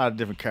 It's a lot of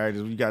different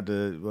characters. You got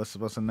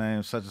what's her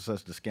name? Such and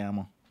such the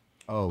scammer.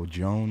 Oh,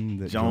 Joanne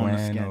the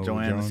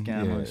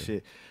scammer and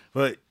shit.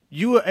 But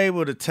you were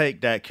able to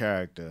take that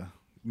character,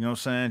 you know what I'm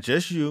saying?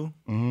 Just you,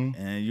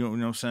 and you know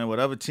what I'm saying?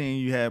 Whatever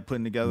team you had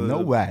putting together.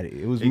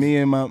 Nobody. It was me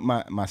and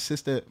my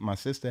sister. My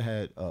sister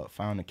had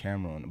found a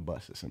camera on the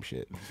bus or some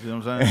shit. You know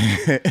what I'm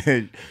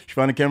saying? She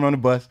found a camera on the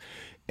bus,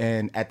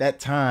 and at that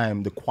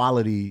time, the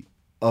quality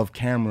of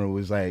camera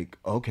was like,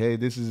 okay,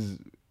 this is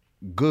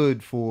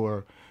good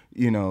for,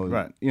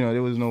 right.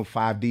 There was no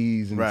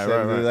 5Ds and right.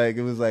 Like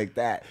it was like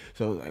that.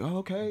 So like,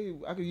 okay,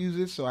 I could use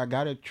this. So I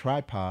got a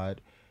tripod.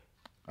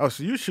 Oh,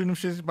 so you shooting them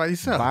shits by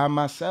yourself? By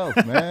myself,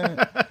 man.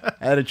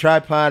 I had a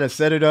tripod. I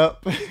set it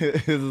up.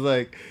 It was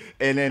like,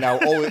 and then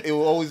it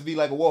will always be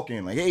like a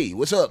walk-in, like, hey,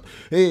 what's up?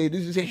 Hey,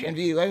 this is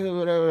HMV,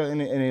 whatever,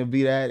 and it'll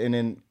be that, and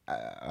then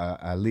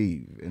I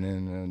leave, and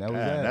then that was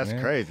that. That's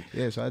man. Crazy.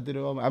 Yeah, so I did it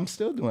all. I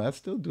still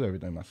do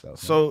everything myself.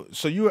 So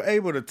you were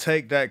able to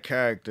take that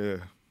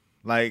character,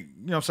 like,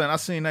 you know what I'm saying? I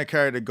seen that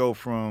character go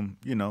from,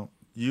 you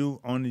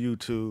on the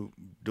YouTube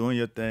doing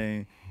your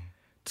thing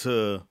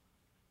to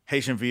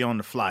Haitian V on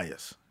the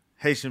flyers.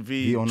 Haitian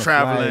V on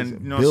traveling, flyers. You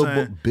know what I'm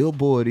saying?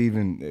 Billboard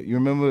even. You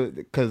remember,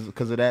 because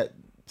of that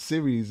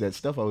series, that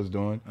stuff I was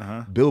doing,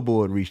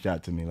 Billboard reached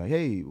out to me like,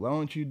 hey, why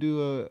don't you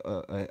do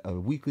a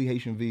weekly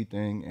Haitian V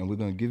thing, and we're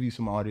gonna give you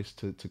some artists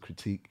to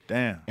critique.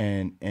 Damn.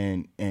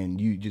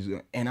 And you just,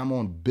 and I'm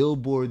on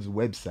Billboard's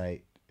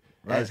website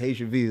as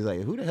Haitian V. Is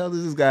like, who the hell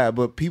is this guy?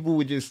 But people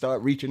would just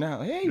start reaching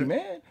out. Hey,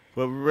 man.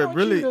 But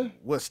really,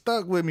 what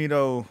stuck with me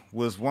though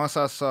was once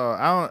I saw,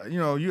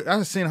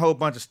 I seen a whole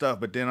bunch of stuff,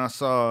 but then I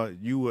saw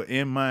you were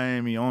in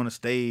Miami on a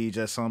stage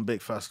at some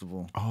big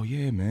festival. Oh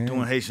yeah, man.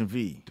 Doing Haitian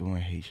V.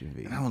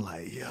 And I was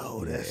like,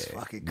 yo, that's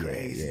fucking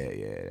crazy.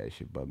 Yeah, that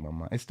shit bugged my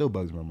mind. It still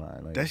bugs my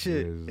mind. Like, that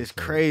shit is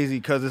crazy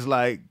because it's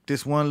like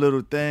this one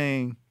little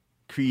thing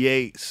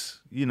creates,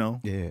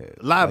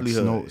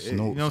 livelihood. Like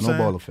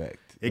snowball effect.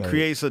 It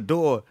creates a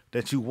door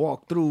that you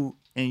walk through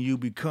and you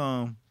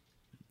become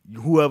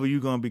whoever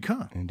you're gonna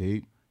become.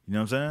 Indeed. You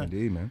know what I'm saying?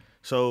 Indeed, man.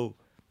 So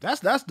that's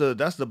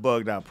the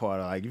bugged out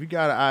part. Like, if you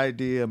got an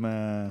idea,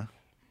 man,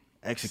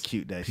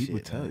 execute that shit.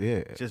 People tell,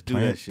 just do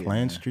that shit.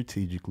 Plan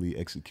strategically,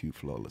 execute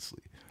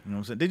flawlessly. You know what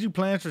I'm saying? Did you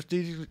plan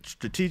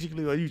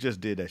strategically, or you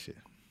just did that shit?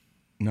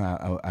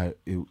 No,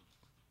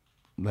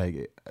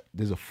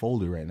 there's a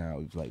folder right now.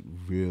 It's like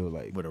real,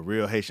 like with a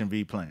real Haitian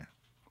V plan.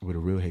 With a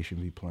real Haitian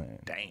V plan.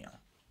 Damn.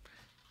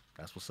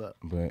 That's what's up.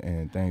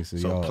 And thanks to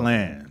y'all. So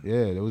plan.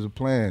 Yeah, there was a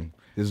plan.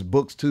 There's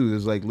books too.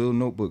 There's like little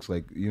notebooks,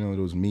 like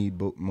those Mead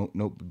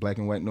black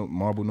and white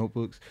marble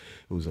notebooks.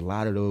 It was a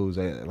lot of those.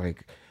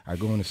 I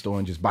go in the store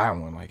and just buy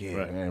one,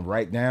 and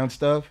write down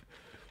stuff.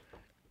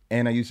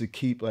 And I used to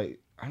keep, like,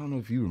 I don't know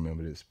if you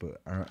remember this,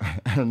 but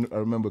I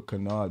remember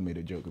Kennard made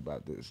a joke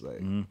about this.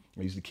 Like,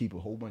 I used to keep a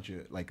whole bunch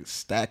of, like, a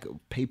stack of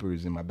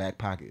papers in my back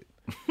pocket.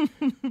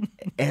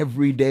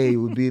 Every day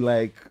would be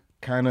like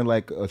kind of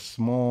like a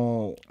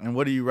small. And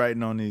what are you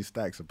writing on these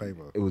stacks of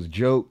paper? It was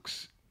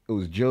jokes.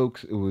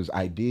 It was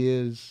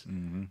ideas,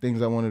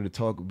 things I wanted to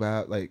talk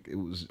about. Like, it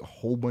was a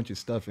whole bunch of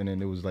stuff. And then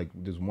there was like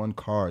this one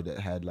card that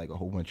had like a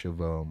whole bunch of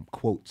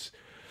quotes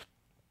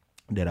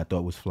that I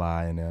thought was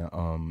fly,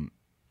 and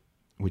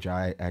which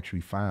I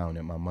actually found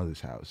at my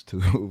mother's house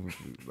too.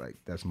 Like,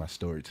 that's my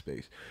storage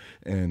space.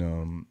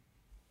 And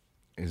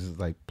it's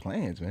like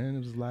plans, man.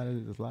 There's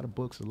a lot of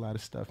books, a lot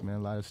of stuff, man. A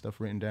lot of stuff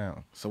written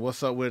down. So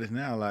what's up with it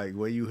now? Like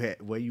where you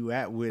at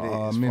with it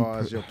as far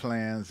as your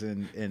plans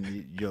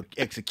and your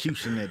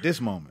execution at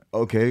this moment?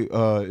 Okay,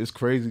 it's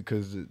crazy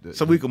because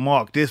so we can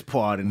mark this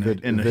part in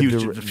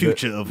the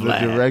future of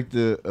Vlad. The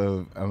director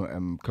of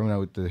I'm coming out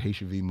with the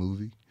Haitian V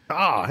movie.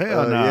 Oh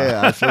hell no!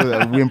 Yeah, I saw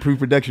that. We're in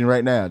pre-production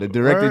right now. The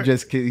director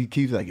Word? he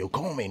keeps like, yo,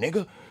 call me,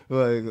 nigga.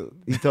 Like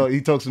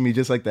he talks to me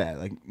just like that,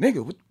 like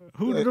nigga.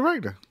 Who the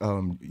director?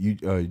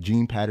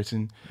 Gene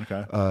Patterson.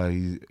 Okay.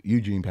 He's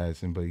Eugene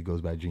Patterson, but he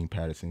goes by Gene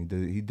Patterson.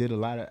 He did a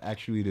lot of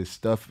actually the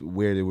stuff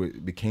where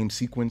became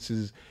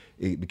sequences.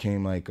 It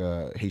became like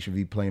Haitian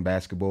V playing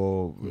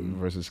basketball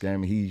versus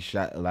scamming. He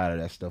shot a lot of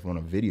that stuff on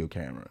a video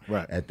camera.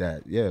 Right. At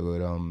that, yeah.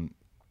 But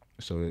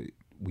so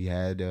we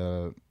had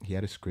he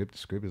had a script. The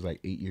script is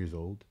like 8 years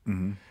old.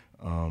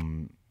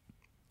 Mm-hmm.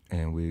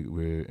 And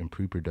we're in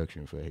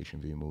pre-production for a Haitian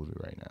V movie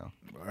right now.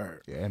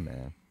 Word. Yeah,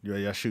 man.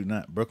 Y'all shooting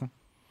that Brooklyn?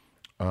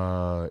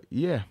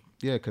 Yeah,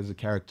 because the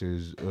character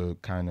is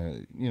kind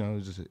of, you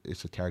know,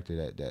 it's a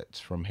character that's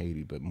from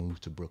Haiti but moves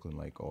to Brooklyn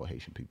like all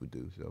Haitian people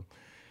do. So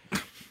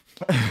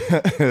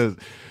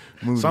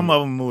some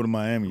of them move to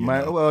Miami.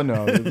 Well,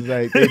 no, it's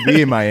like they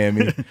be in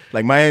Miami.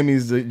 Like Miami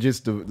is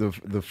just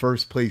the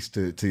first place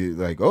to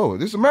like, oh,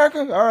 this is America.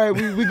 All right,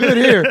 we good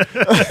here.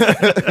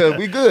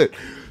 We good.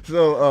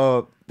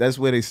 So that's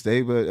where they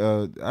stay. But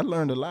I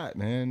learned a lot,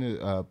 man.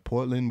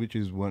 Portland, which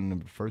is one of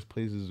the first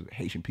places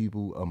Haitian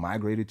people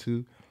migrated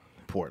to.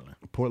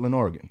 Portland,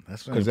 Oregon.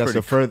 Because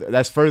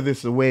that's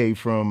furthest away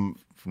from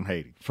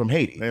Haiti. From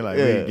Haiti. They like,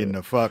 we getting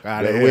the fuck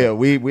out of here.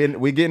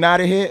 We're getting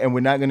out of here, and we're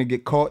not gonna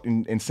get caught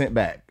and sent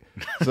back.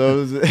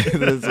 So the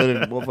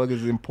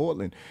motherfuckers in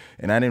Portland,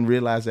 and I didn't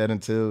realize that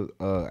until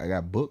I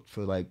got booked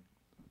for like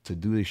to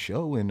do this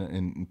show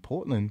in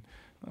Portland.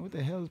 Like, what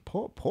the hell is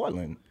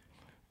Portland?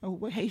 Oh,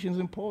 what Haitians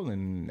in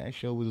Portland? And that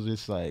show was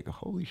just like,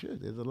 holy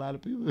shit, there's a lot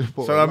of people in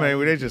Portland. So I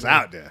mean, they're just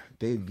out there.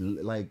 They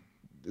like.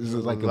 This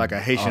is like a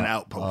Haitian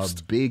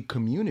outpost. A big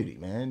community,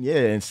 man.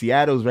 Yeah, and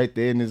Seattle's right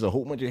there, and there's a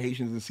whole bunch of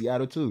Haitians in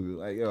Seattle too.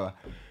 Like,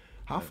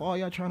 how far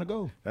y'all trying to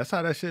go? That's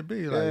how that shit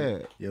be.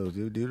 Like, yo,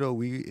 dude, you know,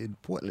 we in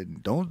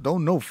Portland. Don't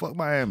know. Fuck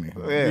Miami.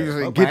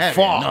 Yeah, get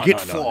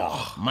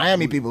far.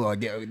 Miami people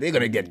they're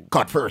gonna get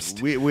caught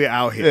first. We're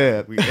out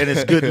here. Yeah. And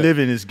it's good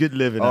living. It's good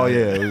living. Oh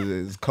yeah,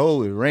 it's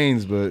cold. It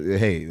rains, but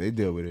hey, they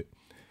deal with it.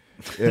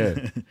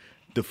 Yeah,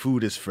 the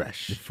food is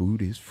fresh. The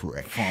food is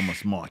fresh.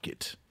 Farmers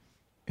market.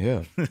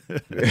 Yeah, yeah.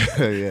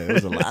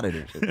 There's a lot of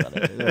this shit.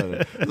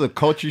 It's a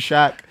culture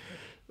shock,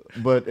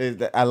 but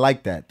I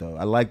like that though.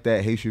 I like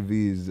that Haitian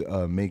V is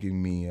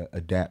making me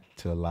adapt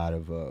to a lot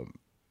of.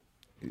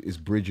 It's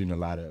bridging a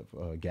lot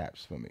of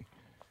gaps for me.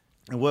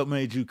 And what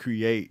made you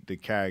create the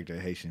character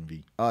Haitian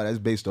V? Oh, that's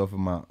based off of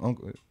my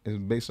uncle. It's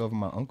based off of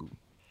my uncle.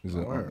 It's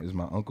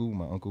my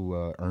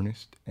uncle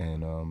Ernest,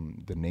 and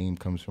the name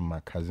comes from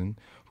my cousin,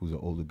 who's an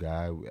older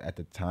guy. At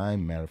the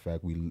time, matter of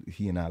fact,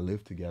 he and I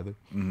lived together,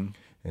 and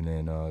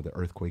then the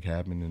earthquake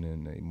happened, and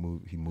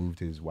then he moved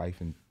his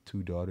wife and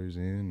 2 daughters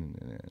in,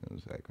 and it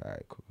was like, all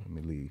right, cool, let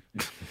me leave.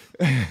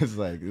 It's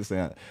like it's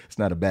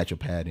not a batch of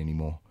pad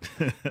anymore.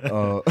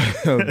 So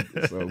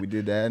we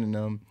did that,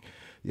 and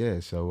yeah,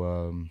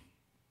 so.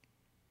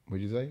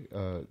 What'd you say?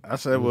 I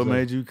said, what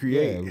made you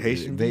create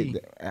Haitian V?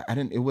 I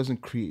didn't. It wasn't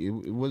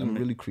It wasn't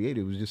really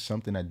creative. It was just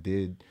something I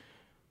did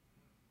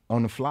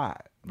on the fly.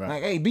 Right.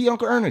 Like, hey, be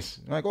Uncle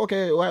Ernest. Like,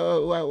 okay,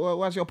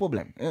 what's your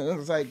problem? And it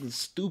was like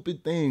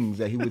stupid things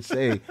that he would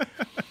say,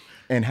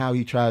 and how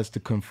he tries to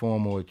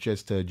conform or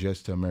just to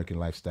adjust to American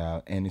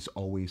lifestyle, and it's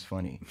always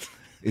funny.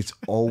 It's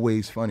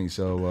always funny.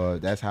 So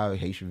that's how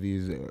Haitian V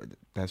is.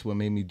 That's what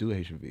made me do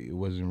Haitian V. It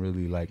wasn't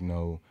really like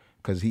no.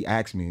 Because he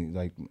asked me,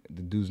 like,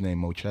 the dude's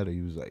name Mochetta,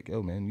 he was like,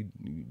 yo, man,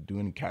 you do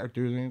any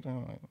characters or anything?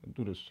 I'm like, I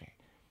do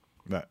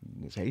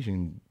this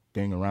Haitian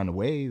thing around the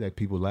way that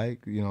people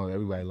like, you know,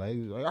 everybody likes.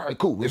 He's like, all right,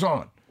 cool, it's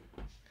on.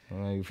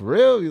 I'm like, for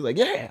real? He's like,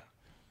 yeah.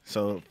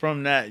 So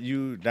from that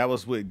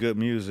was with Good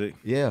Music.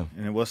 Yeah.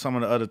 And what's some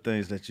of the other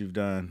things that you've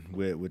done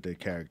with the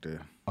character?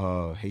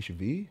 Haitian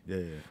V?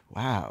 Yeah.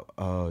 Wow.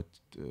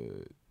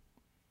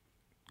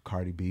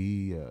 Cardi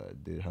B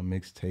did her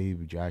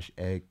mixtape. Josh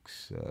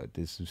X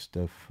did some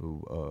stuff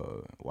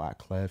for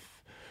Wyclef.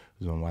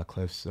 Was on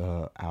Wyclef's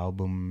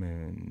album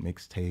and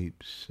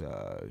mixtapes,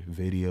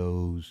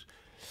 videos,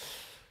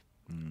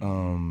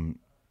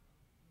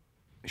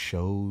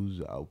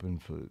 shows. Open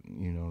for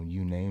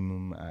you name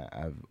them.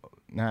 I've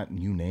not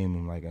you name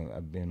them. Like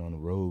I've been on the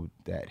road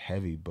that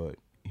heavy, but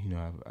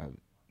I've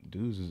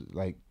dudes is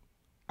like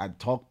I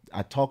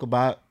talk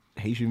about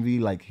Haitian V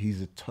like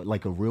he's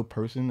like a real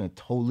person, a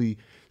totally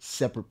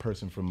separate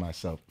person from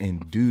myself,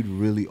 and dude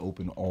really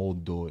opened all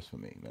doors for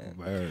me, man.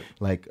 Right.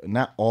 Like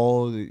not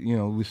all,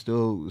 we're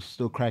still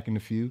cracking a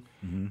few,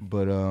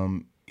 but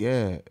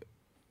yeah,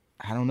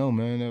 I don't know,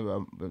 man.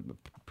 I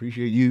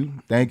appreciate you.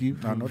 Thank you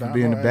for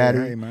being the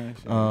battery. Hey, man.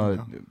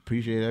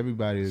 Appreciate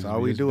everybody. That's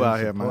all we do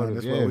out here, man.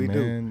 That's what we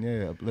do.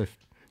 Yeah, uplift.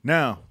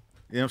 Now,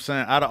 you know what I'm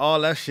saying? Out of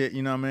all that shit,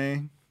 you know what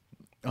I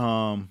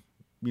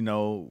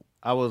mean?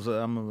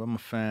 I'm a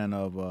fan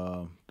of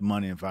the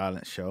Money and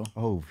Violence show.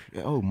 Oh,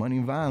 Money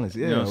and Violence.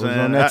 Yeah, You know I what was I'm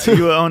on that saying?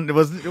 too. You were on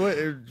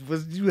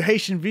was you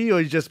Haitian V or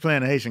you just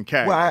playing a Haitian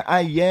character? Well,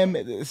 I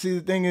am. See,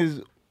 the thing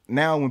is,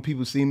 now when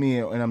people see me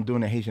and I'm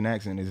doing a Haitian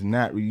accent, it's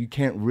not. You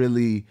can't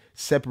really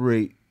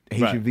separate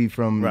Haitian Right. V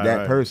from Right, that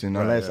right. person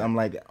Right, unless right. I'm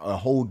like a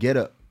whole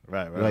getup.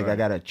 Right. Like I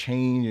gotta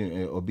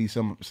change or be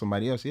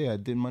somebody else. Yeah, I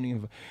did Money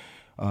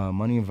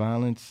and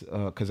Violence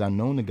because I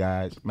known the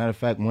guys. Matter of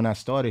fact, when I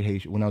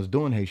started when I was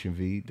doing Haitian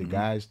V, the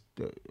guys.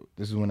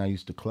 This is when I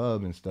used to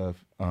club and stuff.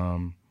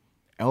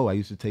 I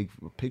used to take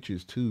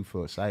pictures too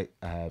for a site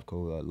I have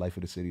called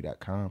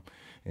lifeofthecity.com,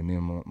 and me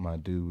and my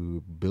dude, we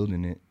were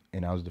building it,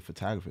 and I was the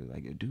photographer.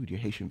 Like, dude, you're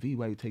Haitian V.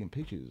 Why are you taking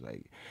pictures?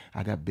 Like,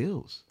 I got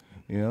bills.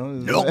 You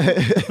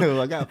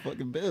know, I got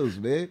fucking bills,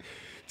 man.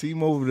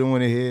 T-Mobile don't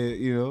want to hear,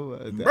 you know,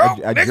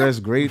 I dress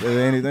great or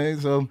anything.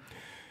 So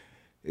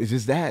it's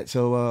just that.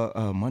 So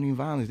Money and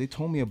Violence, they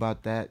told me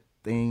about that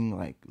thing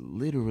like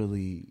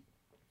literally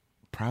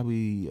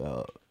probably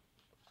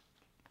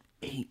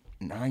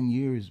 8-9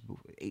 years,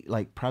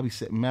 like probably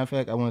matter of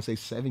fact, I want to say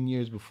 7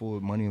 years before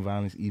Money and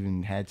Violence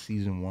even had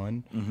season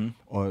 1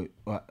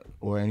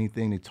 or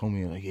anything. They told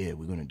me like, yeah,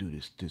 we're gonna do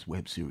this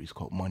web series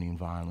called Money and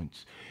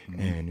Violence,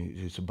 and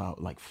it's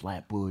about like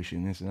Flatbush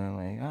and this, and I'm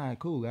like, all right,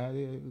 cool, guys.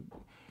 Yeah.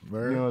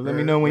 Let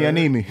me know when y'all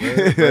need me.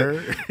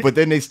 But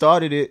then they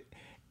started it,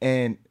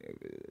 and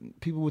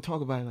people would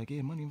talk about it like,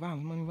 yeah, Money and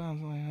Violence. I'm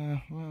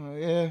like, well,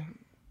 yeah,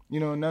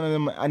 none of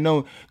them. I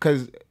know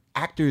because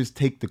actors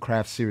take the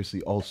craft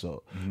seriously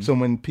also. So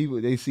when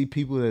they see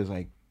people that's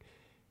like,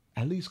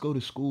 at least go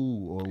to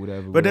school or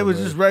whatever. But they was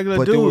just regular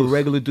dudes. But dudes. they were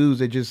regular dudes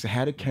that just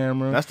had a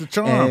camera. That's the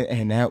charm.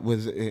 And that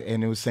was,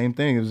 and it was the same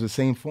thing. It was the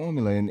same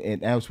formula,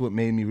 and that's what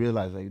made me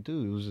realize, like,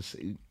 dude, it was just.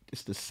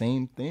 It's the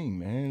same thing,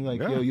 man.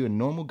 Like, yo, you're a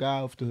normal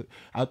guy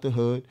out the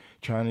hood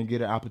trying to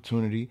get an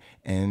opportunity,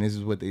 and this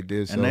is what they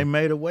did. So, and they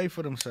made a way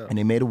for themselves. And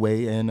they made a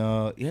way, and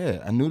I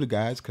knew the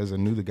guys because I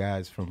knew the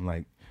guys from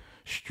like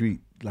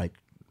street, like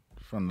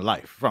from the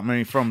life, from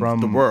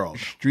the world,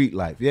 street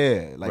life.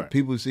 Yeah, like Right.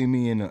 people see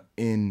me in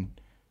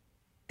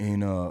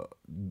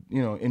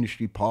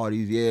industry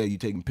parties. Yeah, you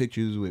taking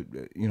pictures with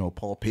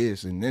Paul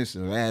Pierce and this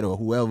or that or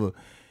whoever,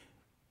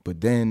 but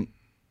then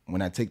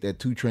when I take that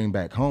 2 train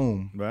back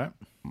home, right?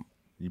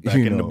 You back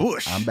in the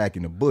bush. I'm back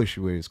in the bush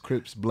where it's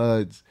Crips,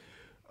 Bloods,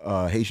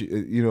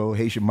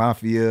 Haitian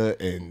mafia,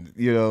 and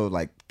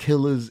like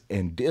killers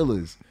and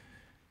dealers.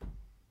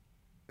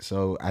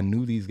 So I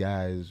knew these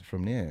guys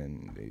from there,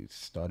 and they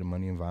started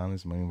Money and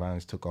Violence. Money and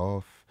Violence took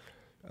off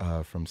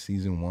from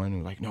season 1.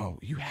 And like, no,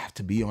 you have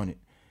to be on it.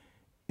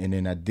 And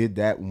then I did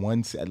that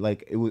once.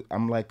 Like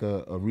I'm like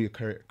a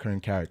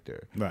reoccurring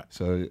character, right?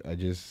 So I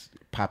just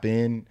pop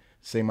in,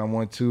 say my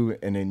 1-2,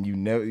 and then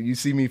you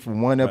see me for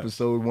one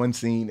episode, one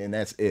scene, and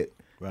that's it.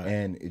 Right.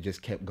 And it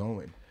just kept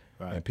going.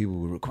 Right. And people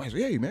would request,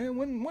 hey man,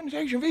 when is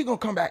Haitian V gonna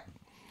come back?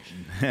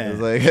 It was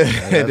like,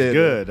 That's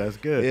good. That's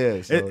good.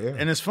 Yeah, so, yeah.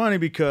 And it's funny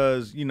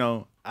because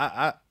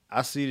I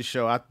see the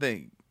show. I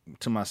think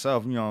to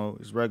myself,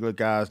 it's regular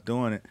guys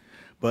doing it,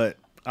 but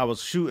I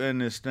was shooting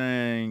this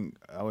thing.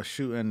 I was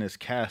shooting this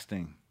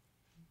casting,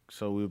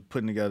 so we were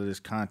putting together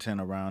this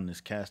content around this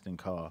casting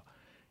call,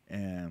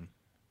 and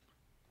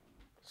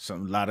a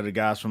lot of the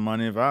guys from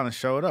Money and Violence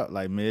showed up,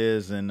 like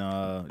Miz and you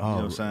know what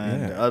I'm saying.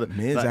 Yeah. The other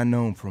Miz, like, I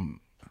know him from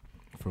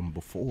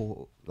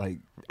before, like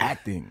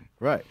acting.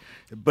 right,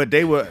 but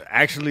they were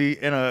actually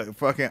in a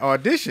fucking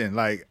audition.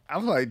 Like I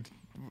was like,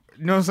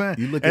 you know what I'm saying?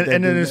 You look at that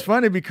and then dude it's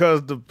funny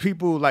because the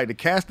people, like the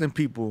casting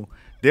people,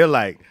 they're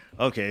like,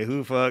 okay,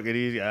 who fuck are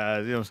these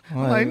guys? You know what I'm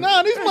saying? I'm like,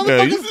 nah, these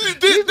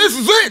motherfuckers, This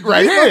is it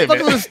right these here,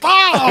 motherfuckers man. are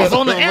stars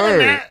on the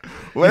internet.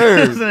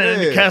 Word. And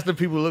the Yeah. casting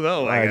people look,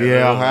 oh, Like, my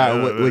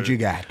God. what you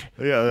got?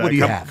 Yeah, What do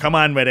you come, have? Come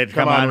on with it.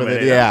 Come on with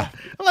it. Yeah.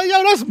 I'm like,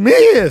 yo, that's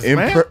Miz,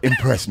 man.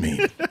 Impress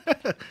me.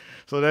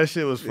 So that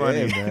shit was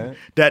funny. Yeah, man.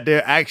 That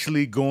they're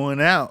actually going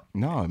out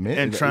No, man.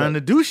 and trying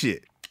to do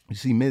shit. You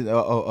see, Miz,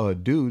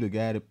 dude, the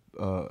guy that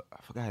I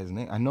forgot his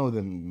name. I know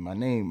my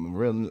name,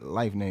 real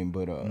life name,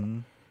 but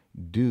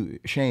dude,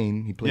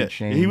 Shane. He played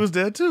Shane. He was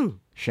there too.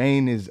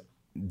 Shane is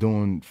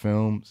doing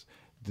films.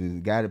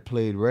 The guy that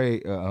played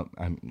Ray,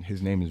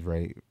 his name is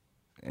Ray,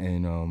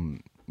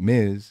 and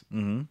Miz.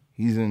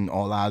 He's in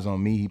All Eyes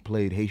on Me. He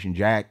played Haitian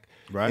Jack.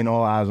 Right. In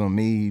All Eyes on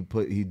Me,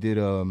 he did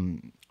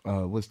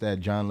what's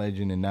that John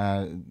Legend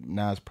and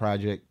Nas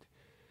project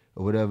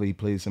or whatever. He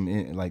played some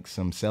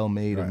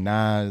cellmate of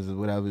Nas or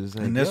whatever. It's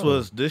like, And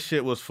this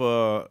shit was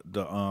for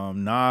the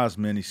Nas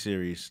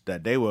miniseries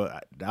that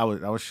I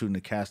was shooting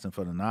the casting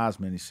for the Nas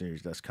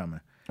miniseries that's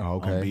coming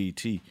on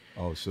BET.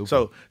 Oh, super.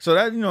 So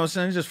that, you know what I'm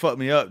saying, it just fucked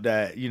me up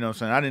that, you know what I'm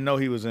saying, I didn't know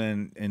he was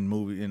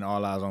in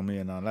All Eyes on Me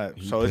and all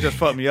that. So it just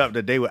fucked me up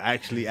that they were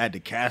actually at the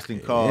casting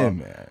call,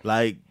 man.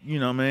 like, you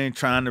know what I mean,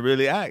 trying to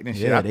really act and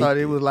shit. Yeah, I thought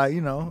it was like,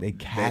 they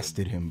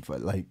casted him for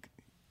like,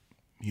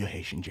 you're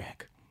Haitian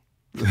Jack.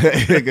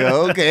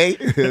 Okay.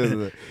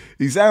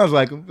 He sounds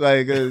like him.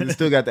 Like he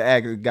still got the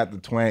act, got the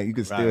twang. You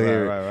can still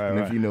hear it. And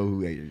if you know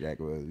who Haitian Jack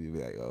was, you'd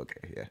be like,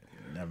 okay, yeah.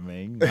 I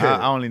mean,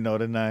 I only know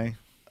the name.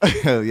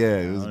 Yeah,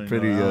 it was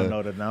pretty. I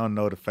don't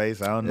know the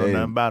face. I don't know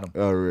nothing about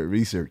him.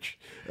 Research.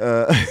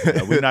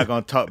 We're not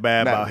gonna talk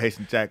bad about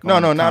Haitian Jack. No,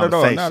 not at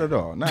all.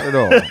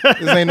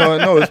 This ain't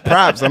no. It's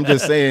props. I'm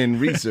just saying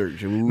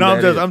research.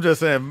 I'm just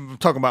saying. I'm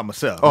talking about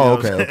myself. Oh,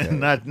 you know okay.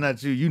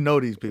 Not you. You know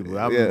these people.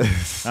 I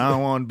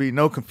don't want to be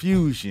no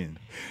confusion.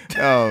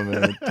 Oh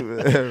man,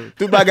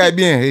 tout bagay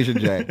bien, Haitian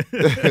Jack.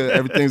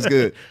 Everything's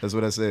good. That's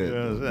what I said.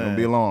 Don't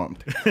be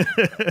alarmed.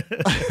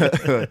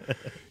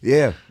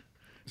 Yeah.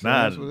 So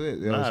that's what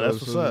it is. That's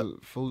what's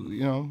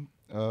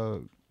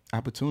up.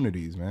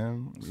 Opportunities,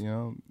 man.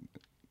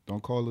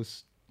 Don't call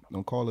us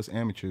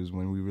amateurs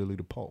when we really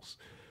the pulse.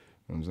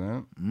 You know what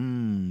I'm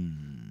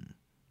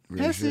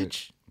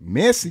saying?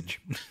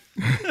 Message.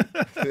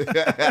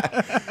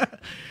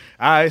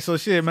 All right, so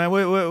shit, man.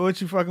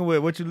 What you fucking with?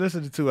 What you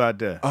listening to out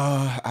there?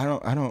 I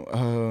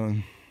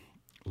don't.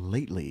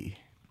 Lately,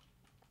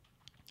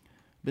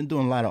 been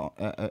doing a lot of.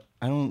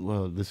 I don't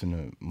listen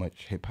to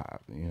much hip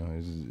hop.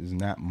 There's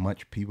not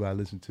much people I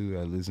listen to.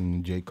 I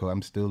listen to J. Cole.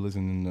 I'm still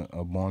listening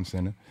to Born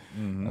Center.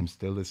 Mm-hmm. I'm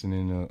still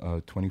listening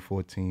to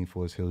 2014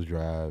 Forest Hills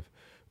Drive,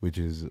 which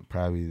is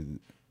but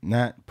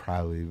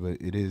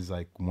it is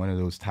like one of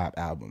those top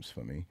albums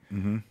for me.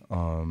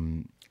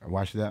 Mm-hmm. I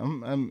watch that.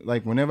 I'm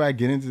like, whenever I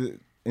get into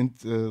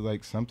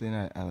like something,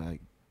 I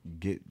like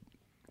get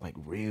like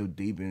real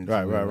deep into.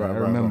 Right. I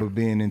remember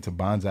being into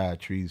bonsai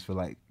trees for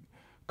like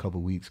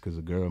couple weeks because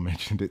a girl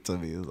mentioned it to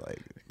me. It was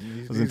like,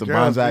 I was into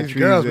bonsai trees.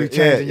 Girls be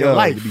changing your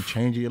life. They be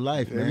changing your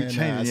life, man. Be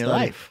changing your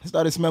life. I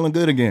started smelling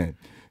good again.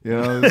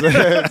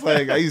 It's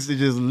like I used to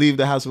just leave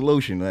the house with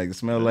lotion, like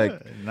smell like.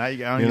 Now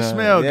you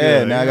smell good.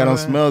 Yeah, now I got on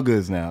smell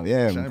goods now.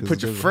 Yeah,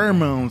 put your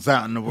pheromones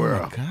out in the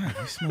world. Oh God,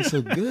 you smell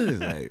so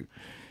good. Like,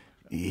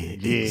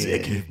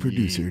 executive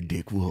producer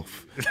Dick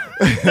Wolf.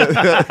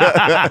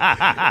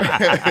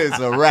 It's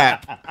a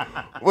wrap.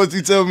 Once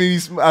he told me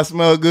I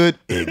smell good,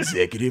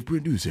 executive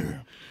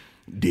producer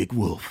Dick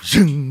Wolf.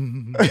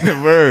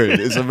 Word,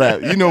 it's a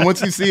wrap.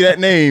 Once you see that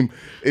name,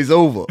 it's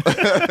over.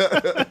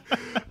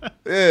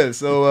 Yeah,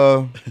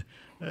 so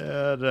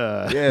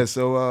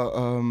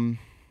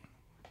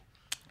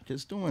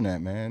just doing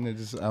that, man.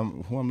 It's just,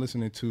 who I'm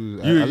listening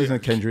to. I listen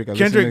to Kendrick.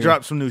 Kendrick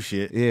dropped some new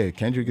shit. Yeah,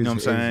 Kendrick is. You know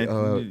what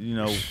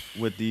I'm saying?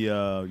 With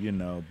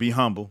the Be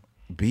Humble.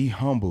 Be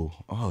Humble.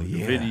 Oh yeah.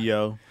 The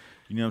video.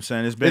 You know what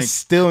I'm saying? It's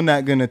still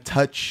not gonna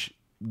touch.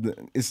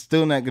 It's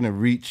still not gonna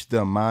reach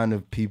the amount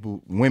of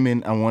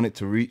women I want it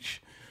to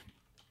reach,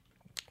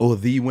 or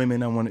the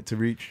women I want it to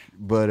reach.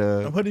 But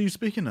what are you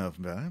speaking of,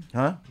 man?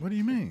 Huh? What do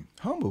you mean?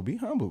 Be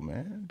humble,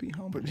 man. Be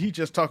humble. But he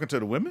just talking to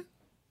the women?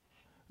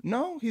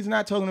 No, he's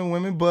not talking to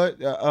women, but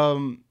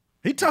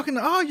he talking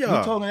to all y'all.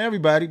 He's talking to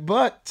everybody,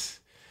 but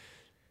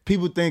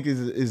people think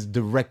is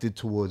directed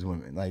towards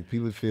women. Like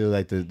people feel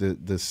like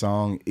the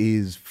song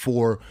is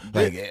for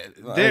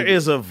there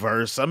is a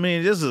verse. I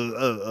mean, there's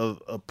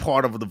a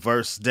part of the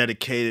verse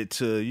dedicated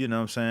to, you know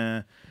what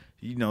I'm saying?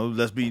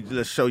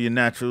 Let's show you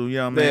natural, you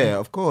know what I mean? Yeah,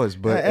 of course.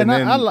 But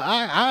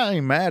I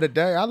ain't mad at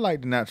that. I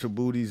like the natural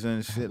booties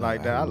and shit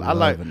like that. I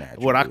like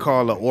what I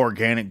call an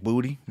organic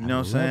booty, you know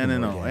what I'm saying?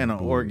 And an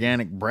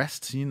organic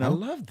breast, I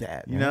love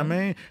that. You know what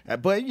I mean?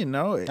 But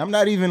I'm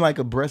not even like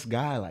a breast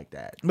guy like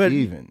that. But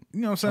even.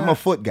 You know what I'm saying? I'm a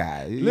foot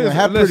guy.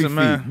 Have pretty feet.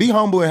 Man. Be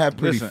humble and have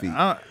pretty feet.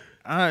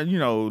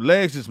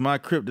 Legs is my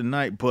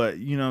kryptonite, but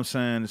you know what I'm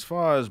saying? As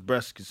far as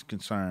breast is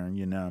concerned,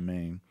 you know what I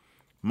mean?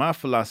 My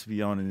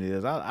philosophy on it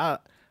is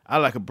I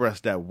like a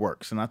breast that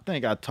works, and I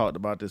think I talked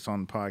about this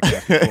on the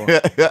podcast before.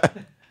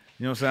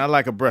 You know what I'm saying? I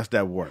like a breast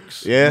that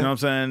works. Yeah. You know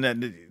what I'm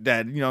saying?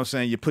 That you know what I'm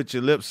saying? You put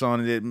your lips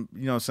on it, you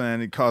know what I'm saying?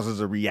 It causes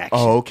a reaction.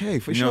 Oh, okay,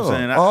 for you sure. Know what I'm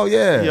saying? Oh,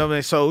 yeah. You know what I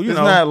mean? So, it's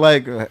not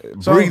like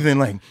breathing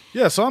like.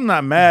 Yeah, so I'm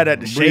not mad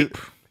at the shape.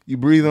 You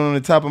breathing on the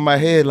top of my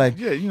head like.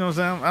 Yeah, you know what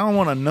I'm saying? I don't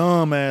want a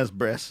numb-ass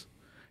breast.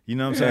 You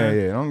know what I'm saying?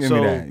 Yeah, don't give me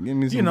that. Give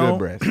me some good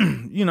breast.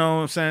 You know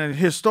what I'm saying?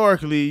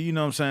 Historically, you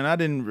know what I'm saying? I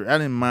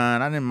didn't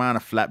mind a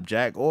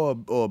flapjack or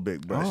a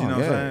big breast. You know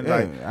what I'm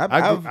saying? Yeah.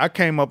 Like I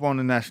came up on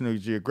the National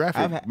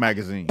Geographic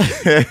magazine.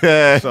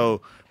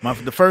 So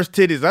the first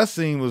titties I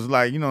seen was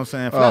like, you know what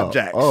I'm saying,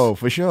 flapjacks. Oh,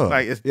 for sure.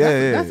 Like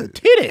that's a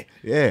titty.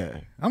 Yeah.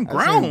 I'm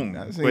grown.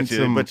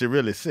 But you're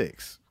really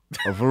 6.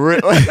 Oh, for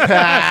real?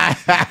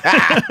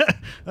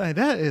 Like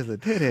that is a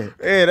titty.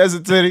 Yeah, that's a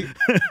titty.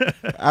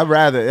 I'd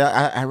rather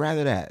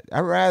that.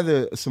 I'd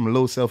rather some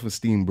low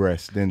self-esteem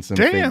breasts than some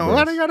fake breasts.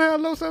 Why they gotta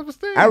have low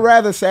self-esteem? I'd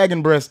rather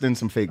sagging breasts than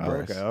some fake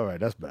breasts. Okay, all right,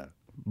 that's bad.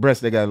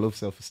 Breasts that got low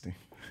self-esteem.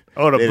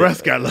 Oh, the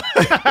breasts got low.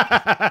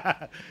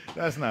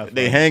 That's not funny.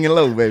 They hanging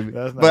low, baby.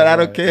 But I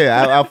don't care.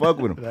 I'll fuck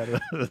with them.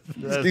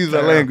 Excuse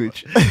our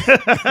language.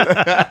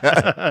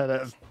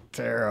 That's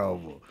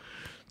terrible.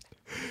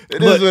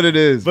 It is what it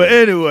is. But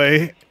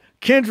anyway,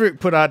 Kendrick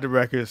put out the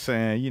record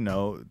saying,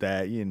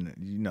 that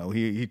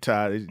he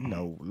tired.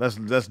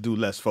 Let's do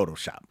less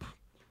Photoshop.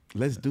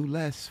 Let's do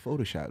less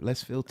Photoshop,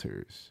 less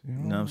filters. You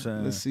know what I'm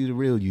saying? Let's see the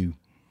real you.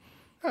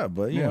 Yeah,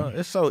 but you know,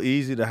 it's so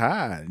easy to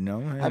hide.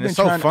 I've been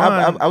so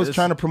fun. I was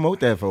trying to promote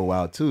that for a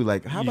while too.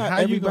 Like, how about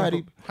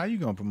everybody? How you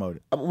gonna promote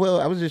it?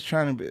 Well, I was just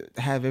trying to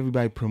have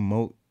everybody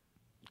promote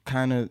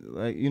kind of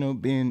like, you know,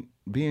 being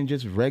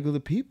just regular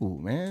people,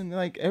 man.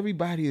 Like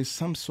everybody is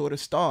some sort of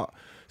star.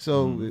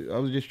 So I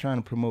was just trying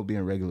to promote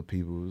being regular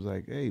people. It was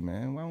like, hey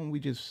man, why don't we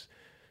just,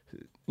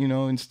 you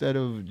know, instead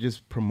of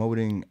just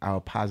promoting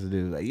our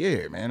positive, like,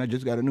 yeah, man, I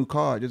just got a new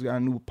car, I just got a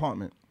new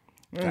apartment.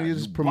 Man, you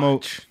just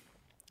promote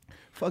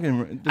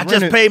fucking. I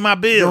just paid my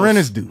bills. The rent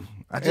is due.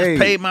 I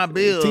just paid my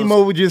bills.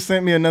 T-Mobile just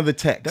sent me another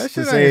text. That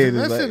shit, to say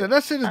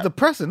that shit is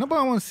depressing.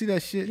 Nobody want to see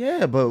that shit.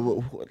 Yeah, but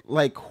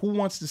like, who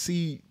wants to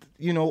see,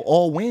 you know,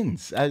 all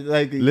wins?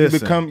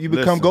 Listen, you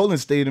become Golden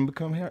State and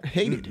become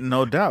hated.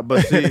 No doubt.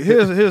 But see,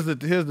 here's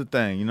the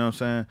thing. You know what I'm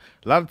saying?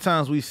 A lot of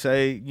times we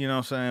say, you know what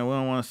I'm saying, we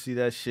don't want to see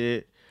that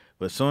shit.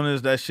 But as soon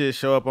as that shit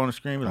show up on the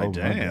screen, we're like,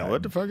 damn,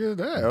 what the fuck is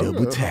that?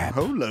 Double tap.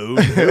 Hold on.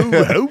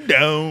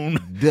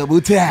 Double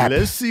tap.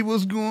 Let's see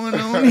what's going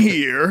on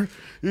here.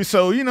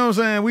 So, you know what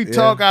I'm saying? We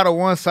talk out of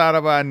one side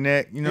of our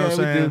neck, you know what I'm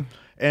saying? do.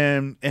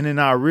 And in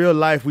our real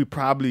life, we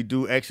probably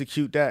do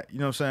execute that. You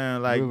know what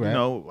I'm saying? Like, you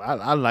know,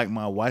 I like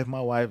my wife. My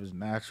wife is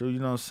natural. You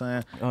know what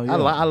I'm saying? Oh, yeah.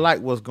 I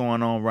like what's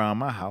going on around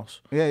my house.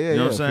 Yeah, you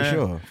know what I'm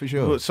saying? for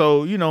sure.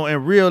 So, you know,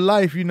 in real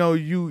life, you know,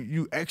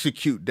 you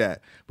execute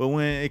that. But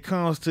when it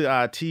comes to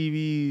our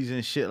TVs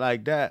and shit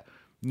like that,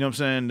 you know what I'm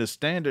saying? The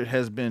standard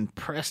has been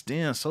pressed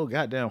in so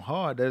goddamn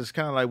hard that it's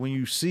kind of like when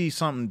you see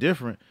something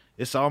different,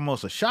 it's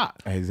almost a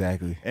shock.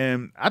 Exactly.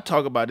 And I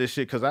talk about this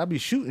shit because I be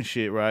shooting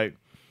shit, right?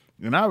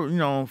 And I, you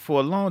know, for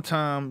a long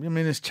time, I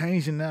mean, it's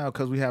changing now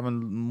because we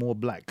having more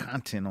black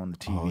content on the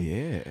TV. Oh,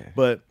 yeah.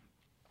 But,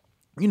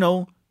 you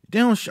know, they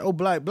don't show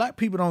black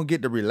people don't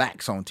get to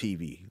relax on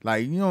TV.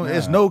 Like, you know,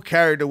 there's no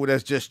character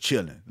that's just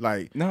chilling.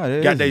 Like,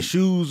 got their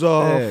shoes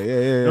off. Yeah.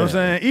 You know what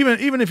I'm saying?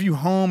 Even if you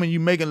home and you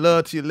making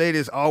love to your lady,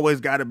 it's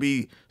always got to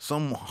be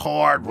some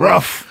hard,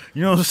 rough.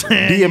 You know what I'm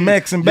saying?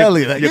 DMX and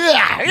Belly. Like,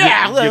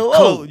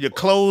 your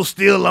clothes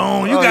still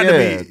on. You got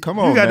to be. Come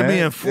on, you got to man. be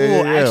in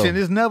full action.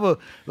 It's never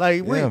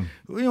like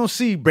we don't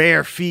see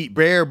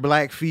bare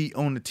black feet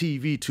on the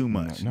TV too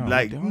much. No,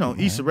 like, you you know, don't,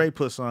 Issa Rae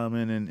put some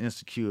in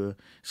Insecure.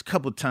 It's a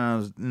couple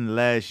times in the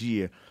last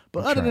year.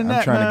 But other than that,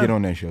 I'm trying man, to get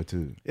on that show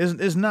too.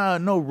 it's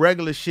not no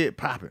regular shit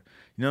popping.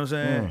 You know what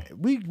I'm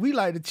saying? We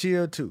like to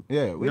chill too.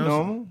 Yeah, we You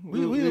know normal.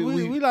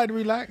 we like to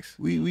relax.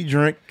 We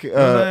drink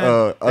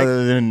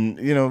other than,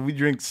 you know, we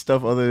drink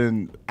stuff other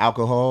than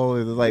alcohol.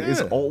 It's like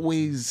it's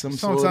always some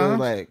sort of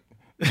like.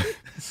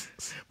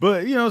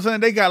 But you know what I'm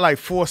saying? They got like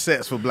 4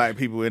 sets for black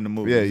people in the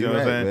movie. Yeah, you know you're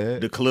what I'm right, saying? man.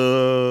 The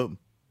club,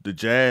 the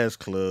jazz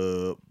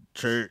club,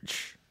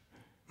 church.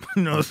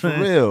 You know what I'm For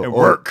saying? real. And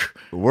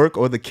Work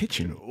or the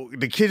kitchen.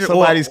 The kitchen,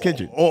 Somebody's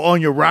kitchen. or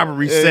on your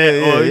robbery set,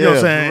 or you know what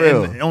I'm saying,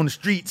 for real. on the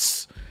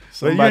streets.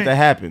 Something about to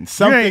happen.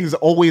 Something's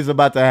always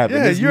about to happen.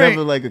 Yeah, it's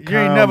never like a calm, you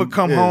ain't never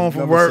come home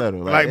from work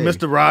settle. like hey.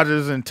 Mr.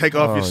 Rogers and take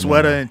off your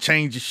sweater no. and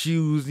change your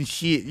shoes and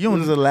shit. You What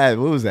don't.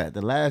 was that?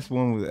 The last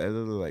one was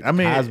like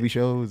Cosby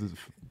shows.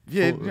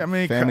 Yeah, I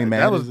mean, Family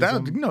that was Matters or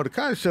something? you know, the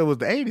Cosby Show was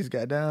the 80s,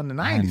 got down the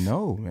 90s. I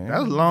know, man.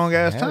 That was a long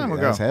ass Heavy. time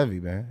ago. That's heavy,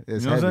 man.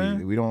 It's You know what I'm heavy.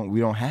 saying? We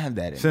don't have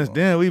that anymore. Since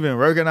then, we've been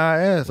working our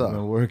ass We've off.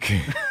 been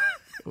working.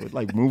 We're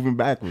like moving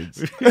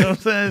backwards. You know what I'm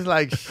saying? It's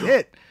like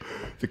shit.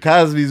 The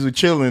Cosbys were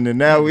chilling, and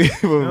now we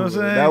know what I'm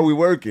saying? now we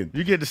working.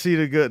 You get to see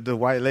the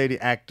white lady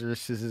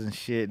actresses and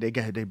shit. They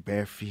got their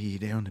bare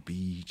feet. They on the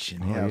beach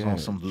and they have on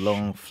some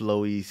long,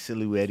 flowy,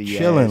 silhouette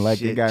Chilling like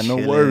they got no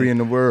worry in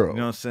the world.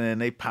 You know what I'm saying?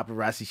 They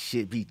paparazzi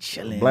shit be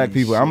chilling. Black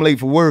people, shit. I'm late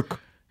for work.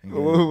 Yeah.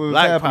 What's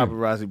Black happening?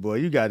 paparazzi boy,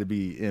 you got to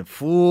be in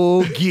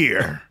full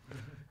gear.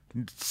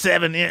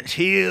 7-inch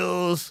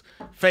heels,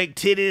 fake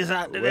titties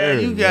out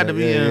there. You got to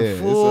be in It's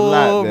a full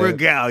lot, man.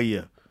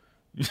 regalia.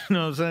 You know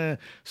what I'm saying?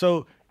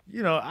 So,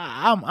 you know,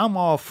 I'm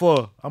all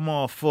for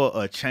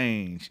a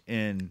change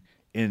in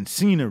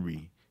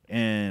scenery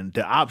and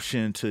the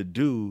option to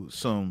do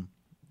some,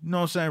 you know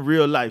what I'm saying,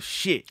 real life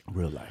shit.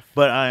 Real life.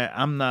 But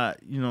I'm not,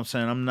 you know what I'm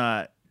saying, I'm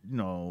not, you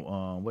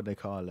know, what they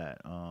call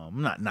that?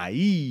 I'm not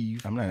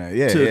naive I'm not.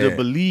 to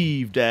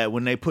believe that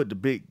when they put the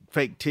big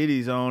fake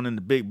titties on and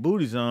the big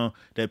booties on,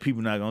 that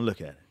people not gonna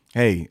look at it.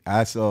 Hey,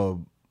 I saw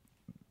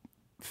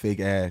fake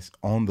ass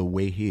on the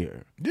way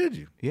here. Did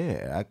you?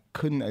 Yeah, I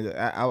couldn't.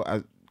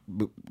 I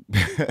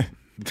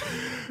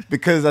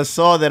because I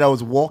saw that I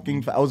was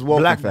walking fast.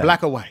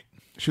 Black or white?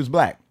 She was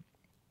black.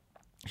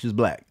 She was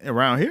black.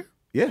 Around here?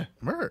 Yeah.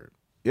 Word.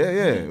 Yeah.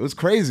 It was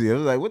crazy. I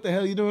was like, "What the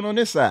hell are you doing on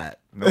this side?"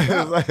 It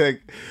was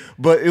like,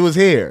 but it was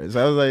here,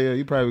 so I was like,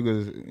 "You probably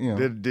because you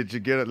know." Did you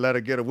let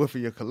her get a whiff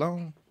of your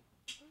cologne?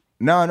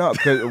 No,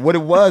 because what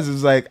it was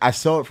is like I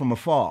saw it from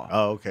afar.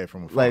 Oh, okay,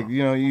 from afar. Like,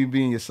 you know, you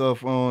be in your cell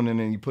phone and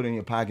then you put it in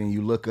your pocket and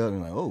you look up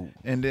and like, oh.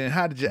 And then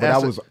how did you?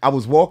 But I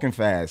was walking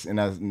fast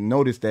and I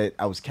noticed that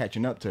I was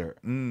catching up to her.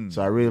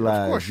 So I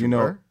realized, Of course you you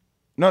know,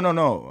 were.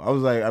 no.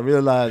 I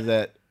realized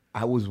that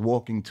I was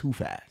walking too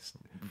fast.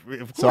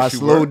 Of So I course you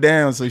slowed were.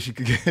 down so she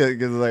could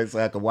so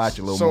I could watch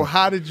a little So more.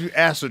 how did you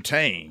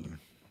ascertain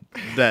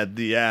that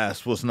the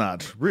ass was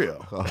not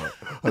real?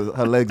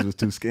 Her legs was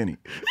too skinny.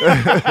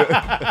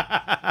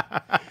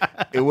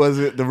 It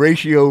wasn't the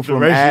ratio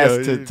from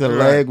ass to right.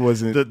 leg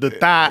wasn't The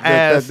thigh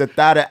ass the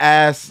thigh to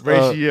ass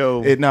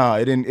ratio. It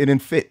didn't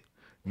fit.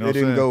 Know It what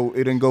I'm didn't go. It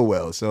didn't go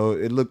well. So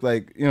it looked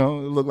like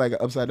an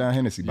upside down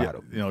Hennessy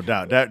bottle. No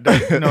doubt. That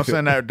you know what I'm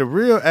saying? That the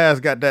real ass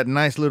got that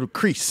nice little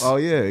crease. Oh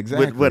yeah,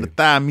 exactly. Where the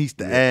thigh meets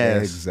the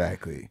ass.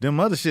 Exactly. Them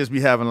other shits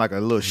be having like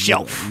a little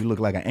shelf. You look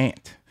like an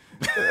ant.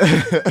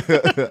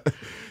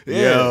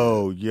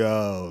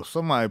 Yo.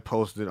 Somebody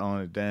posted on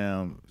the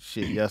damn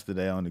shit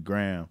yesterday on the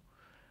gram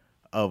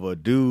of a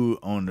dude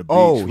on the beach.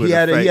 Oh, with he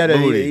had fake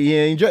booty.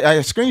 I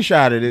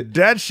screenshotted it.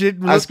 That shit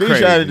I was screenshotted it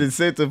crazy. and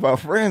sent to my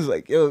friends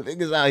like, yo,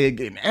 niggas out here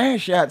getting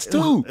ass shots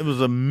too. It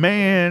was a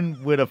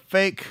man with a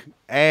fake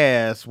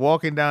ass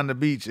walking down the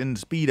beach in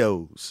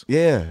Speedos.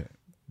 Yeah.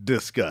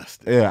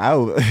 Disgusting. Yeah,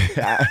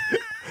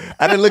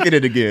 I didn't look at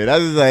it again. I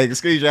was like,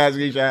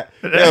 screenshot.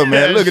 Yo, man,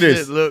 That look at shit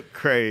this. Look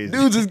crazy.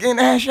 Dudes is getting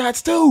ass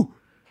shots too.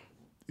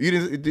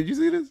 Did you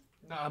see this?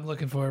 No, I'm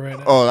looking for it right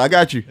now. Oh, I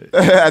got you.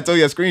 I told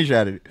you I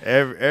screenshotted it.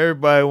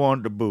 Everybody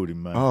wanted the booty,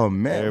 man. Oh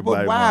man, Everybody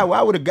but why? wanted-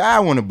 Why would a guy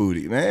want a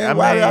booty, man? I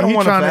Why? mean, I don't he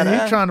want a fat He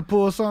ass. trying to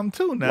pull something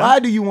too now. Why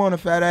do you want a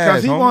fat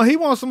ass? Because homie? he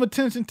want some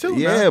attention too.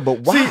 Yeah, now.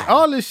 but why? See,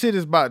 all this shit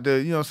is about the,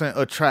 you know what I'm saying,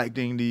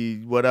 attracting the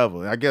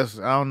whatever. I guess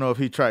I don't know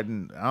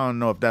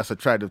if that's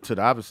attractive to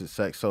the opposite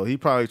sex. So he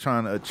probably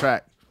trying to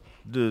attract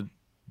the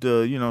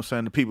you know what I'm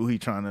saying, the people he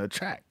trying to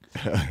attract.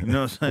 You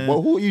know what I'm saying?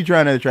 Well, who are you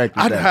trying to attract?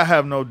 I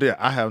have no idea.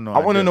 I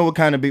want to know what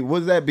kind of beach.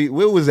 What's that beach?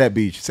 Where was that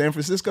beach? San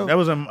Francisco? That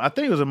was I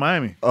think it was in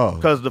Miami. Oh.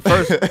 Because the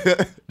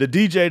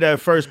DJ that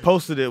first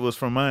posted it was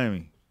from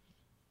Miami.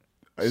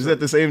 Is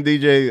that the same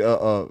DJ?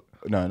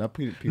 No, not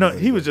Peter. No,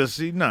 he was just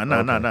no.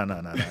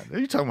 Are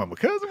you talking about my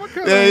cousin? My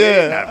cousin?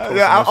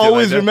 Yeah. I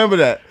always remember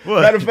that.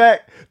 What? Matter of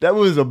fact, that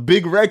was a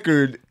big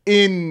record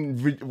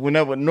when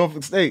I was in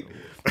Norfolk State.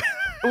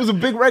 It was a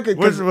big record.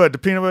 What's the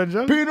peanut butter and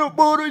jelly? Peanut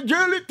butter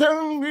jelly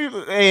time,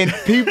 and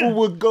people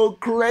would go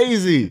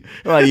crazy.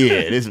 Like,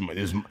 yeah, this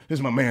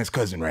is my man's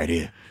cousin right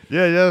here.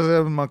 Yeah, that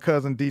was my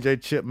cousin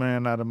DJ Chip,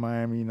 man, out of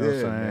Miami. You know what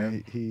I'm Yeah,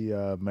 saying?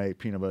 He made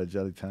peanut butter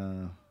jelly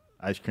time,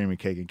 ice cream and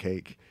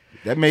cake.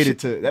 That made it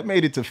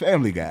to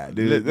Family Guy,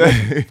 dude.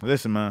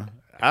 Listen, man,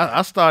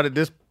 I started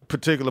this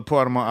particular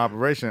part of my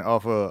operation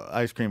off of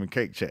ice cream and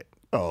cake check.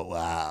 Oh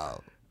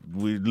wow.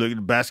 We look at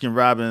Baskin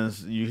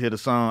Robbins. You hear the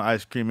song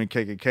 "Ice Cream and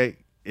Cake"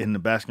 in the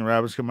Baskin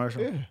Robbins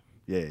commercial.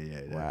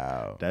 Yeah.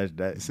 Wow.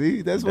 That.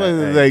 See, that's that- what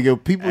hey, like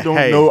if people don't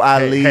hey, know hey,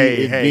 Ali, hey,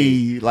 it'd hey.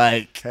 be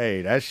like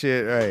Hey, that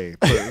shit.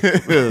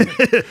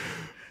 Hey,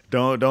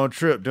 don't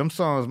trip. Them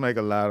songs make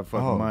a lot of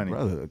fucking money.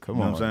 brother, come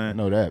You know on. what I'm saying? I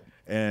know that.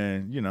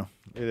 And you know,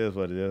 it is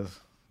what it is.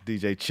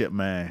 DJ Chip,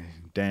 man,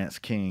 dance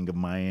king of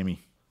Miami.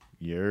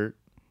 You heard?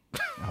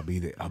 I'll be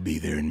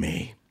there in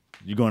May.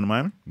 You going to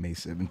Miami? May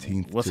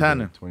 17th. What's to the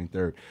happening?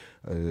 23rd.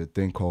 A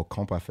thing called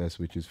Compa Fest,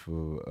 which is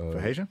for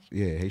Haitians?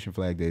 Yeah, Haitian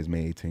Flag Day is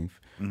May 18th.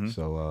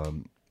 So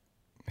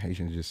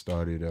Haitians just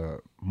started.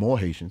 More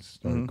Haitians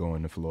started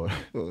going to Florida.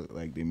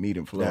 Like they meet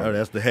in Florida. Yeah,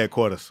 that's the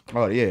headquarters.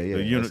 Oh yeah.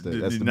 The That's the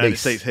United base.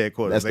 States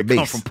headquarters. That's They the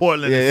come base. from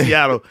Portland Yeah. to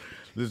Seattle.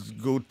 Let's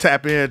go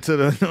tap into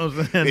the, you know what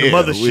I'm saying, the Yeah,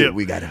 mothership.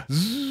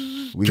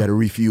 We gotta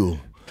refuel.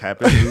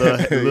 Tap into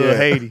little Yeah.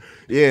 Haiti.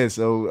 Yeah,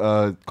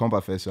 so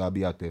Compa Fest, so I'll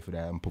be out there for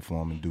that. I'm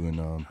performing, doing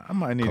I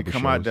might need to couple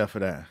come out shows. there for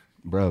that.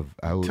 Bruv,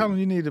 I would. Tell them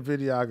you need a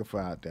videographer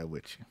out there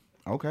with you.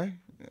 Okay,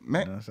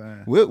 man. You know what I'm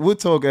saying? We'll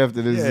talk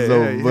after this is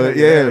over. But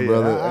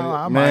brother,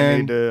 I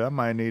man,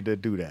 might need to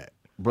do that.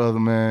 brother,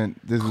 man,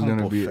 this is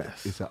gonna Compa be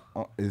Fest.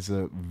 it's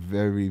a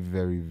very,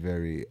 very,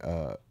 very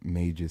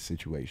major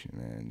situation,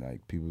 man.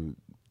 Like people,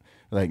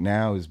 like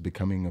now is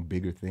becoming a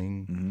bigger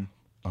thing.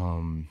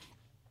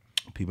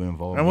 People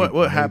involved. And what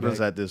way happens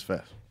back. at this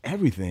fest?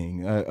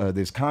 Everything.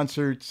 There's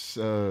concerts.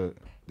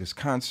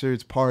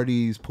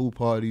 Parties, pool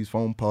parties,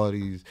 phone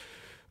parties.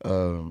 Meet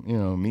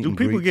Do and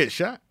people greets. get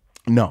shot?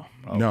 No.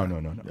 Okay. No. Yeah, you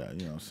know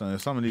what I'm saying?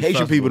 Some of these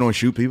Haitian people festivals- don't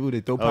shoot people. They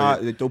throw yeah.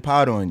 they throw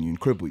powder on you and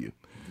cripple you.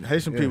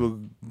 Haitian people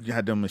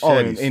got them Oh,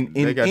 machetes. in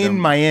They got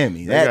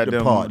Miami, they that got the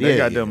them, part. They Yeah,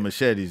 got yeah. them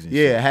machetes. And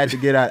Yeah, shit.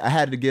 I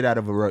had to get out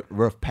of a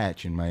rough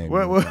patch in Miami.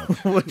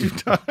 What you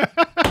talking?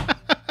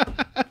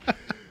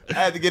 I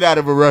had to get out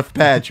of a rough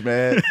patch,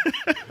 man.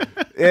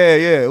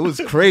 Yeah, it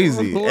was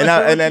crazy. What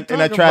and you I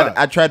talking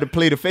about? tried to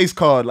play the face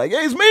card like, hey,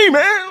 it's me,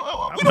 man.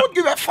 We don't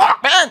give a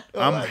fuck, man.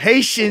 I'm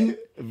Haitian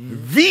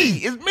V.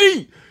 It's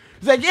me.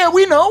 It's like, yeah,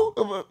 we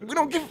know. We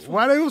don't give.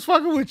 Why they was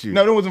fucking with you?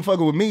 No, it wasn't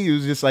fucking with me. It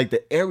was just like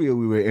the area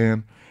we were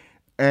in,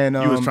 and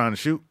you was trying to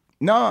shoot.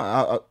 No,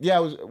 I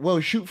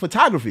was shoot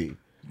photography.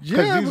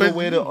 Yeah, these but are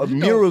where the you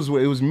murals were.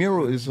 It was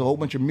mural. It's a whole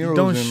bunch of murals.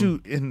 Don't in,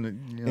 shoot in the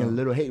in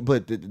Little Haiti.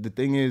 But the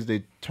thing is,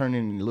 they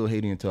turning Little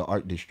Haiti into an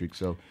art district.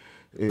 So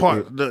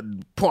part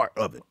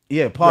of it.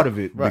 yeah, part of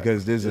it right.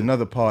 because there's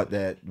another part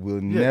that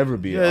will never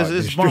be an Yeah, art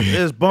district.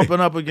 it's bumping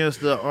up against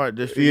the art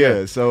district.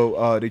 Yeah,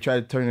 so they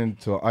tried to turn it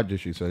into an art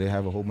district. So they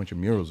have a whole bunch of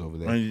murals over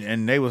there.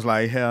 And they was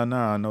like, hell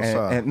nah, no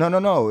sorry. And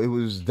no, it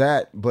was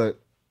that. But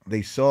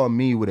they saw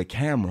me with a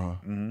camera,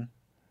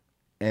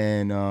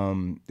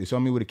 and they saw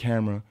me with a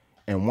camera,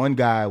 and one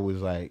guy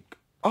was like,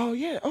 "Oh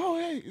yeah,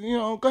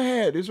 okay, go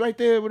ahead. It's right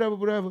there,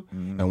 whatever.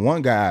 And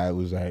one guy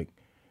was like,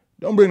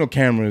 don't bring no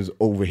cameras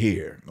over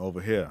here.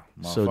 Over here.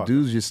 So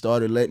dudes just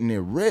started letting it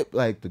rip.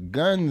 Like the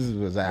guns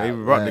was out. They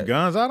brought the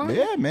guns out on it?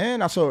 Yeah,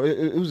 man. I saw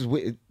it was.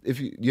 If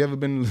you ever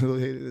been to Little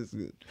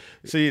Haiti,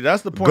 see,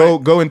 that's the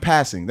point. Go in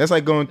passing. That's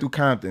like going through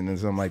Compton and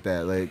something like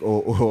that. Like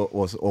or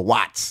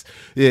Watts.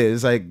 Yeah,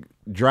 it's like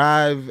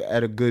drive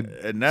at a good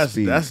and that's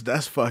speed.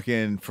 That's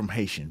fucking from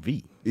Haitian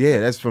V. Yeah,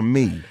 that's from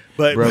me.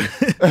 But bro.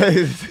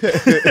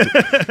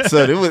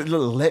 So they was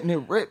letting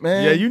it rip,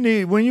 man. Yeah, you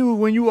need when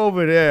you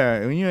over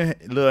there, when you're in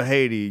Little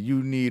Haiti,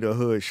 you need a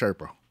hood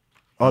Sherpa.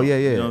 Oh yeah.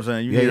 You know what I'm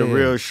saying? You need a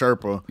real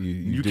Sherpa.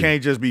 You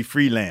can't just be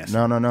freelance.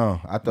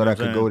 No. I thought I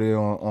could go there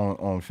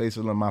on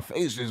Facebook. My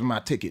face is my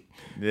ticket.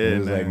 Yeah, it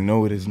was like,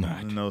 no, it is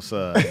not. No,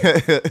 sir.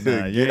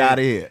 Get out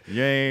of here.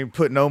 You ain't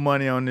put no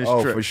money on this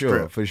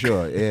trip. For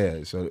sure.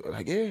 Yeah. So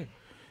like, yeah,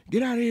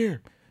 get out of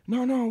here.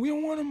 No, we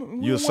don't want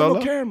them. You a solo?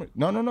 No camera.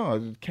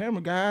 No,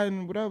 camera guy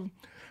and whatever.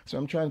 So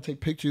I'm trying to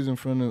take pictures in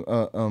front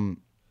of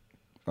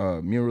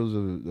murals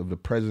of the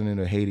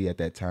president of Haiti at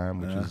that time,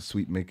 which was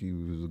Sweet Mickey,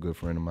 who was a good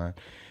friend of mine.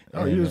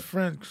 Oh, you was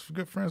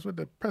good friends with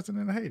the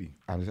president of Haiti.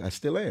 I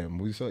still am.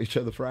 We saw each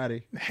other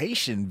Friday.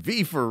 Haitian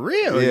V for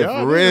real, yeah,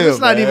 y'all. For real. It's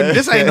not even.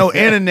 This ain't no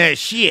internet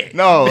shit.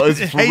 No, it's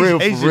for real.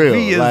 Haitian For real.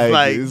 V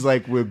is It's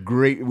like we're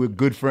great. We're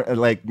good friends.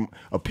 Like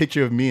a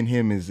picture of me and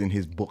him is in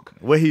his book.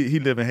 Where he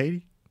live in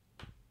Haiti?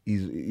 He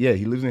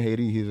lives in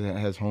Haiti. He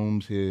has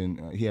homes here.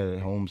 He had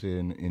homes here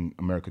in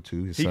America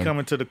too. His son,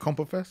 coming to the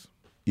Compa Fest?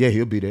 Yeah,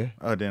 he'll be there.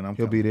 Oh, then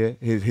he'll be there.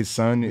 His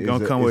son is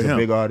gonna come with him. A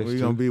big artist. We're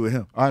gonna be with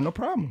him. All right, no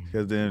problem.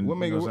 Because then we'll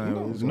make it.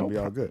 It's gonna be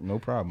all good. No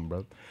problem,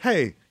 brother.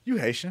 Hey, you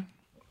Haitian?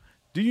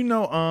 Do you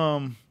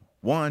know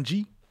Juan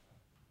G?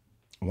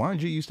 Juan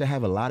G used to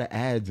have a lot of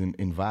ads in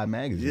Vibe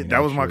magazine. Yeah, that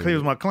was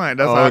my client.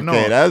 That's how I know.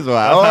 Okay, that's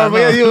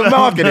why. He was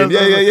marketing.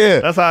 Yeah.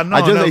 That's how I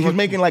know. He's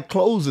making like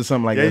clothes or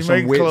something like that.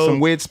 Some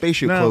weird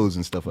spaceship clothes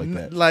and stuff like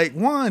that. Like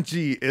Juan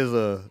G is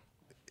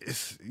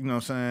you know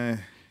what I'm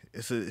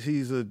saying?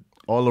 He's a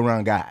all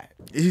around guy.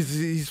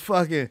 He's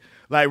fucking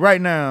like right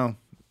now.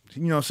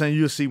 You know what I'm saying?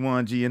 You'll see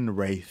Juan G in the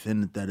Wraith,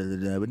 in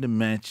the with the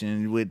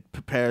mansion, with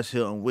Paris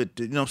Hilton, with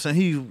the, you know what I'm saying?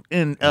 He's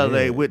in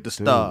LA with the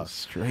stars.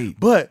 Straight.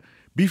 But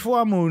before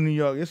I moved to New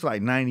York, it's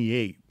like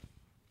 98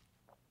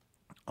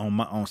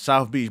 on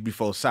South Beach,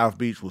 before South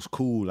Beach was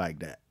cool like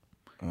that.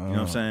 You know what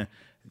I'm saying?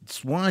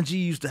 Juan G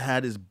used to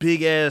have this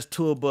big ass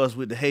tour bus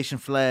with the Haitian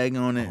flag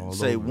on it,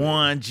 say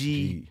Juan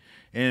G,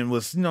 and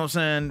was, you know what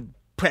I'm saying,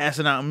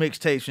 passing out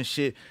mixtapes and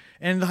shit.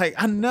 And like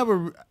I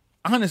never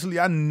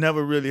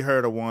really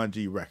heard a Juan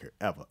G record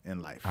ever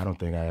in life. I don't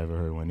think I ever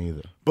heard one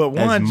either. But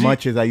Juan G,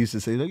 much as I used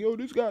to say, like, yo,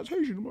 this guy's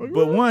Haitian. Like,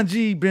 but Juan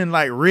G been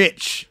like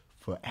rich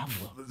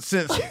forever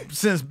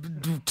since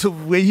to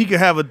where he could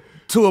have a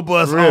tour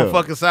bus on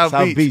fucking South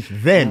Beach.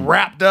 Then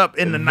wrapped up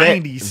in the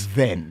 90s.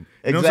 Then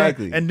you know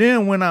exactly. And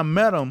then when I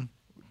met him,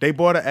 they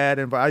bought an ad,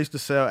 and I used to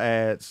sell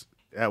ads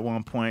at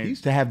one point. He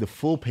used to have the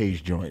full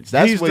page joints.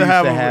 That's what used to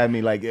have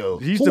me like, yo,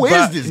 who is this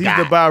guy? He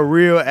used to buy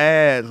real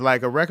ads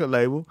like a record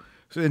label.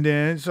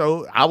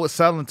 So I was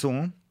selling to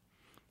him,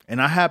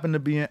 and I happened to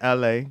be in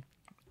LA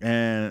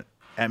and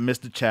at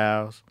Mr.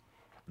 Child's,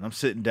 and I'm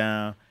sitting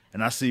down,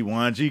 and I see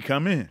Juan G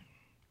come in.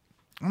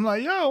 I'm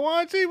like, yo,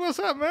 Juan G, what's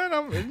up, man?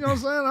 You know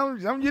what I'm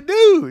saying? I'm your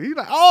dude. He's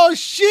like, oh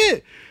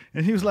shit.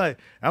 And he was like,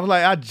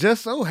 I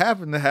just so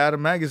happened to have a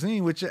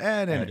magazine with your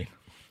ad in it.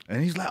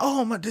 And he's like,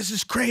 oh my, this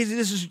is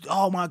crazy.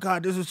 Oh my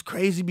God, this is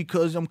crazy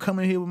because I'm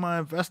coming here with my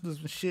investors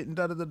and shit and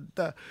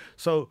da.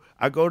 So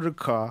I go to the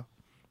car,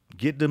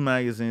 get the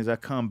magazines, I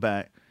come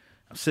back,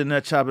 I'm sitting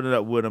there chopping it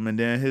up with him, and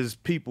then his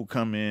people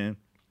come in,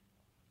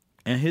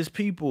 and his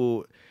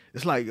people,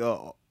 it's like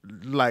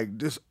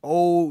this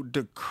old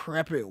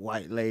decrepit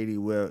white lady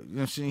where, you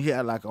know, she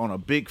had like on a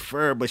big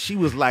fur, but she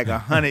was like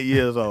 100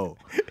 years old.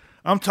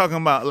 I'm talking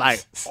about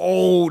like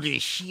old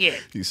as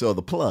shit. You saw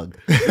the plug.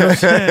 You know what I'm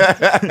saying?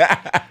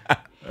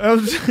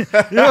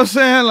 You know what I'm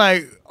saying?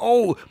 Like,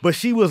 oh, but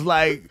she was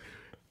like,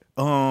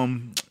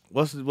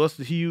 what's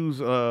the Hughes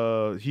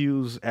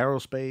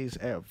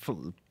Aerospace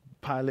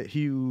pilot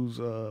Hughes?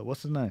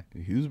 What's his name?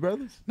 The Hughes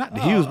brothers? Not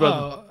the Hughes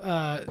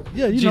brothers.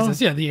 Yeah, you know.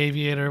 Yeah, the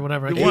aviator,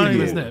 whatever. The one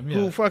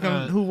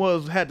who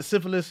had the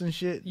syphilis and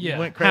shit. Yeah,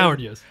 went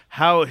crazy.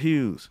 Howard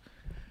Hughes.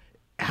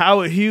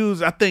 Howard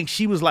Hughes, I think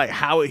she was like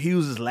Howard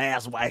Hughes'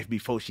 last wife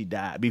before he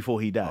died.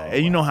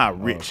 And you know how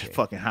rich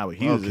fucking Howard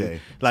Hughes is.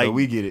 Like, so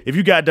we get it. If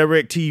you got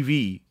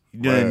DirecTV,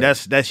 then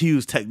that's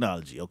Hughes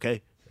technology,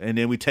 okay? And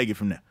then we take it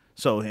from there.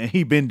 So, and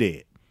he been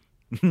dead.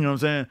 You know what I'm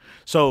saying?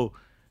 So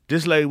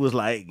this lady was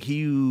like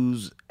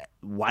Hughes'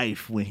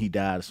 wife when he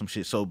died or some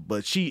shit. So,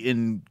 but she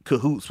in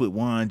cahoots with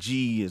Juan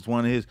G as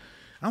one of his.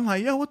 I'm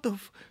like, yo, what the?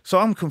 So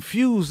I'm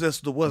confused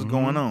as to what's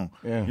going on.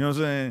 Yeah. You know what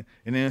I'm saying?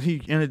 And then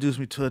he introduced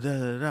me to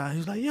a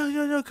He's like,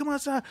 yo, come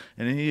outside.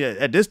 And then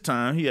at this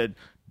time,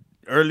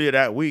 earlier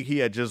that week, he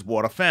had just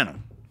bought a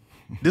Phantom.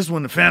 This is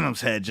when the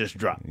Phantoms had just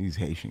dropped. These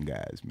Haitian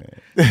guys, man.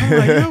 I'm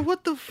like, yo,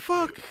 what the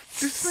fuck?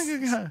 This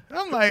nigga got.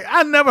 I'm like,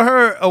 I never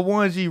heard a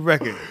 1G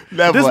record.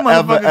 Never, this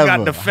motherfucker ever.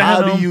 got the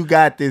Phantom. How do you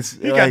got this?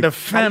 He got the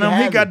Phantom.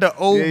 He got the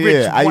old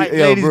rich white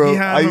ladies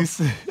behind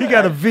him. He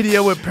got a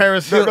video with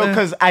Paris Hilton.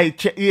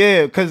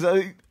 Because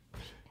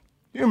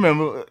you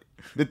remember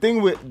the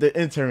thing with the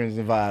interns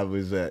and Vibe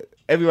was that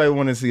everybody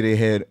wanted to see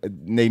their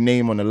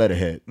name on the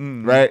letterhead,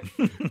 right?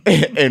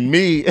 And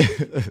me,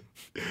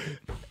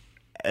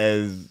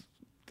 as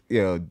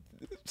you know,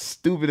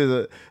 stupid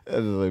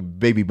as a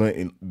baby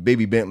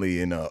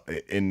Bentley in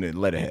the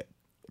letterhead.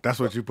 That's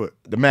what you put.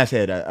 The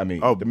masthead.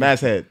 The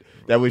masthead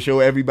that would show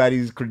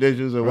everybody's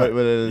credentials or what.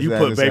 You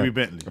put Baby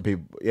Bentley.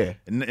 People, yeah,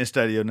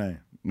 instead of your name.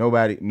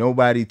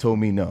 Nobody told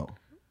me no.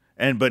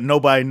 But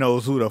nobody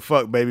knows who the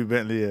fuck Baby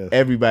Bentley is.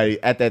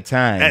 Everybody at that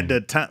time. At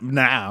the time,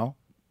 now.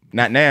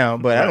 Not now,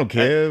 but I don't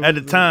care. At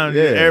the time,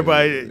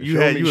 everybody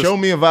show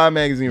me a Vibe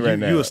magazine right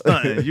now. You were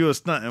stunting. You were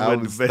stunting. I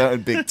was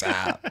stunting big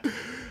time.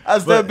 I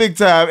was stunting big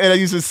time, and I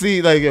used to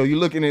see like you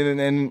looking at it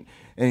and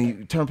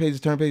you turn pages.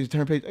 I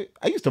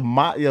used to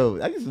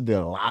do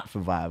a lot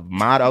for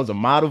Vibe. I was a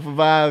model for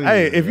Vibe.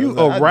 Hey, if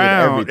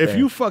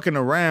you fucking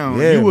around,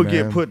 you would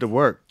get put to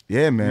work.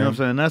 Yeah, man. You know what I'm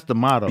saying? That's the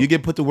motto. You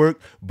get put to work,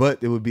 but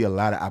there would be a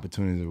lot of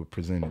opportunities that were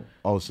presented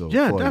also.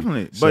 Yeah,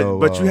 definitely.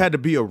 But you had to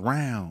be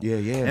around. Yeah.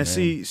 And man.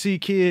 see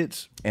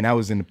kids. And I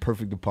was in the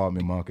perfect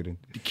department, marketing.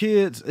 The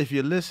kids, if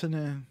you're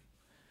listening,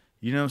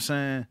 you know what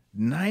I'm saying?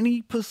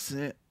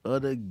 90%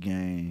 of the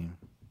game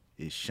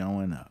is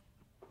showing up.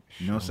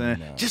 You know what I'm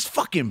saying? Just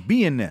fucking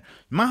being there.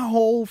 My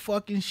whole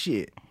fucking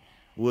shit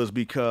was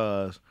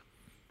because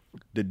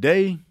the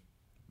day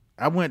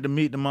I went to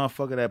meet the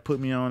motherfucker that put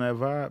me on that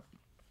Vibe,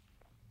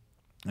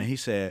 and he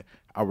said,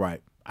 all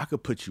right, I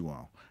could put you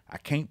on. I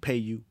can't pay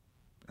you.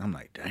 I'm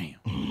like, damn.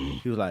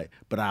 He was like,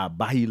 but I'll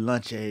buy you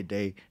lunch every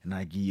day and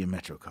I give you a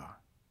Metro card.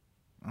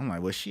 I'm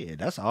like, well, shit,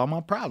 that's all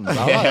my problems.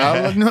 You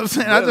know what I'm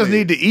saying? Really? I just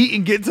need to eat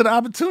and get to the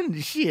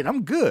opportunity. Shit,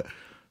 I'm good.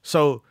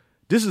 So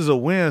this is a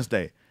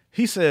Wednesday.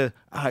 He said,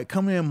 all right,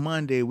 come in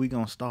Monday, we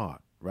gonna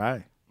start,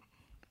 right?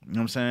 You know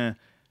what I'm saying?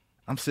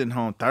 I'm sitting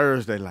home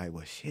Thursday like,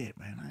 well, shit,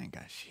 man, I ain't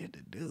got shit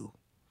to do.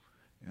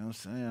 You know what I'm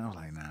saying? I was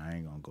like, nah, I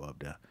ain't gonna go up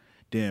there.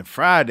 Then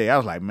Friday, I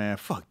was like, man,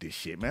 fuck this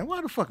shit, man.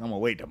 Why the fuck I'm gonna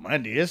wait till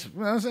Monday? You know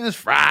what I'm saying? It's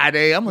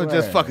Friday. I'm gonna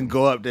just fucking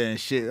go up there and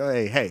shit.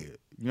 Hey,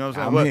 you know what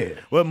I'm saying?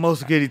 What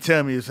most kid he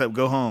tell me is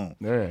go home.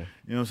 Yeah. You know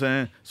what I'm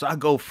saying? So I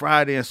go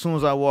Friday, and as soon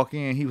as I walk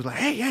in, he was like,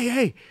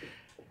 hey.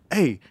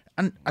 He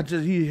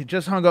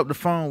just hung up the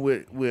phone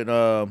with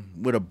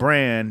a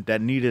brand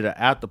that needed an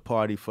after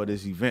party for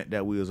this event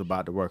that we was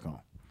about to work on.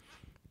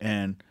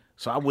 And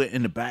so I went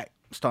in the back,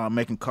 started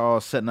making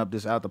calls, setting up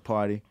this after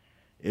party.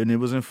 And it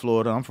was in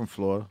Florida. I'm from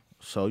Florida.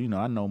 So, you know,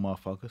 I know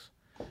motherfuckers.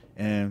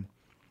 And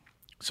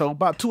so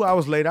about 2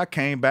 hours later, I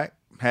came back,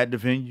 had the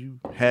venue,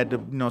 had the,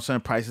 you know what I'm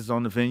saying, prices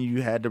on the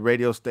venue, had the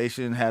radio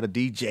station, had a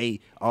DJ,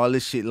 all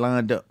this shit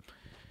lined up.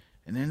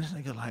 And then this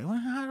nigga like, well,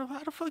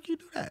 how the fuck you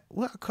do that?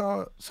 Well, I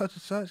called such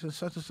and such and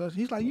such and such.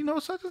 He's like, you know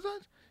such and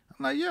such?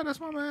 I'm like, yeah, that's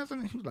my man.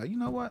 And he was like, you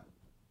know what?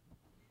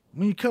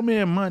 When you come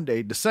in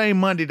Monday, the same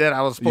Monday that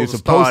I was supposed to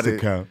start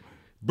it, come.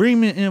 Bring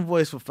me an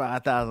invoice for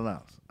 $5,000.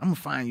 I'm going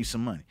to find you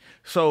some money.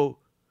 So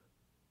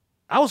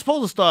I was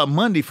supposed to start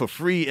Monday for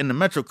free in the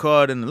Metro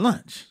card and the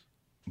lunch.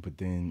 But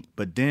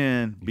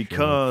then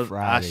because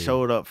I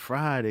showed up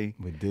Friday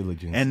with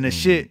diligence and the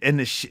shit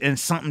and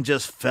something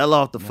just fell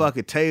off the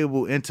fucking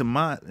table into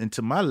my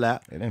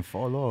lap. It didn't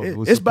fall off. It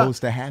was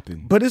supposed to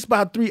happen. But it's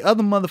about 3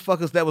 other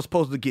motherfuckers that was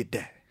supposed to get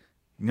that.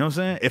 You know what I'm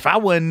saying? If I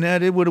wasn't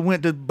there, it would have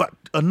went to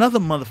another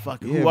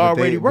motherfucker who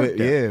already worked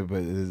there. Yeah,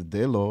 but it's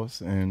their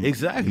loss, and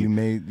exactly you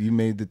made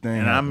the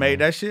thing, and I made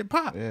that shit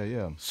pop.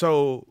 Yeah.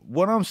 So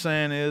what I'm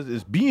saying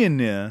is being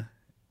there,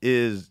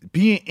 is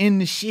being in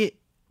the shit.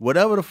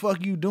 Whatever the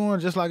fuck you doing,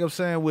 just like I'm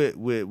saying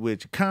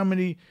with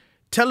comedy,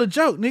 tell a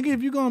joke, nigga.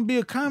 If you're gonna be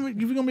a comic,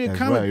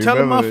 right. Tell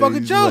a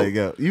motherfucking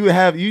joke.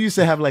 Like, you used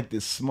to have like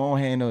this small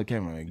handheld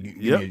camera,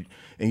 and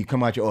you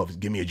come out your office,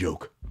 give me a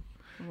joke.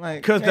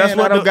 Like, because that's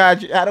what I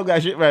don't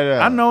got shit right now.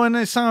 I know, and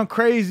it sound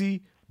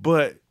crazy,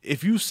 but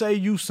if you say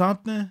you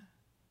something,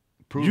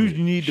 you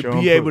need to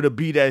be able to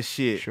be that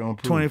shit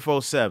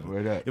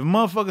 24/7. If a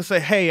motherfucker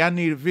say, "Hey, I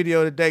need a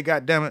video today,"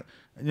 goddamn it,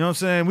 you know what I'm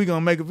saying? We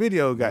gonna make a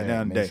video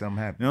goddamn today. You know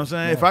what I'm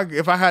saying? Yeah.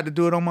 If I had to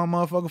do it on my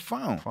motherfucking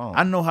phone,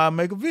 I know how to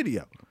make a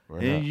video.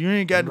 And you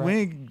ain't got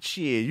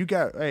shit. You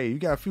got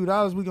a few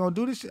dollars. We gonna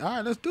do this shit. All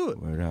right, let's do it.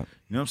 Word up.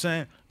 You know what I'm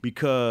saying?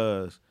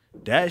 Because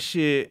that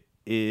shit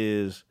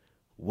is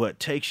what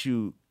takes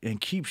you and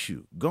keeps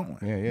you going.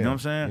 Yeah. You know what I'm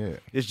saying? Yeah.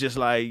 It's just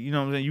like, you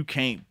know what I'm saying? You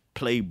can't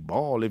play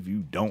ball if you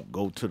don't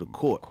go to the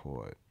court. You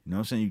know what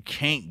I'm saying? You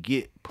can't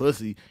get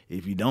pussy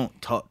if you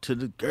don't talk to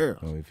the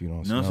girls. Or if you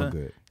don't smell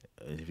good.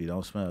 If you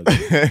don't smell good.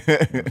 You know what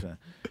I'm saying?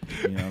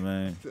 You know what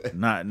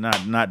I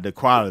mean? Not the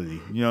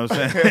quality. You know what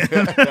I'm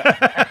saying?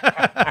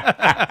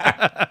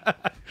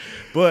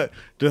 But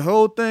the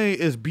whole thing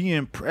is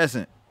being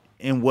present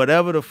in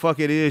whatever the fuck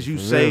it is you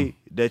say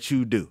that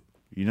you do.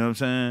 You know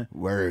what I'm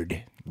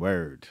saying?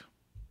 Word.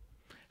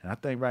 And I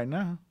think right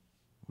now,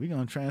 we're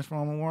going to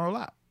transform the world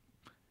out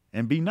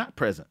and be not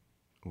present.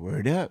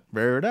 Word up.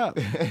 Word up.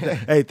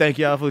 Hey, thank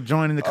y'all for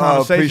joining the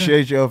conversation.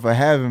 Appreciate y'all for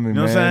having me, you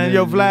know man. What I'm saying?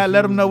 Yo, Vlad,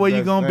 let them know where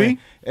you're going to be.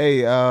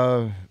 Hey,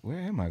 where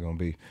am I going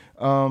to be?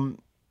 I'm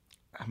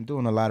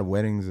doing a lot of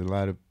weddings, a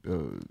lot of,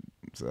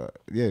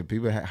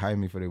 people hire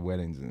me for their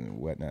weddings and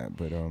whatnot.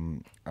 But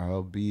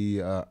I'll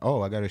be, I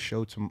got a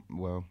show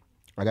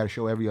I got a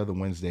show every other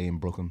Wednesday in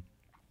Brooklyn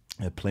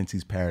at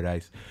Plenty's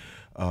Paradise.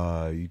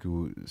 You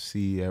can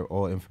see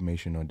all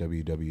information on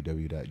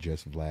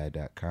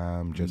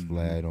www.justvlad.com. Just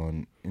Vlad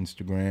on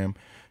Instagram,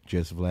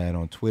 Just Vlad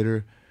on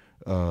Twitter.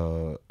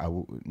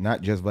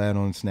 Not Just Vlad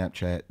on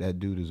Snapchat. That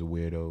dude is a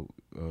weirdo.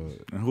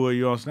 And who are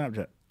you on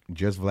Snapchat?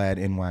 Just Vlad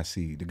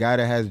NYC. The guy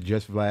that has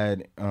Just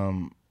Vlad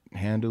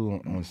handle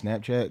on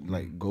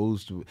Snapchat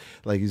goes to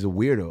he's a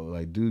weirdo.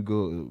 Like dude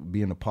go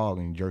be in the park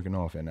and jerking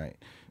off at night.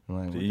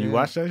 Like, Did you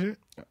watch that shit?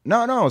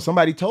 No.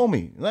 Somebody told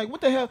me. Like,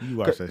 what the hell? You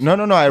watched that shit? No.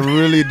 I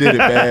really did it,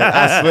 man.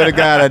 I swear to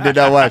God, I did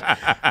not watch.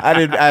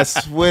 I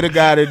swear to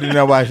God, I did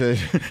not watch that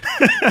shit.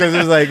 Because it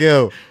was like,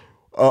 yo,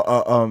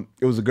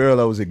 it was a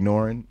girl I was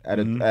ignoring at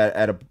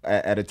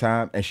a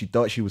time, and she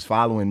thought she was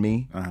following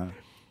me. Uh-huh.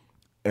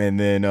 And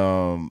then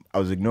I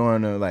was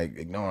ignoring her,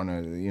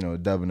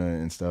 dubbing her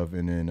and stuff.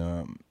 And then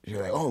she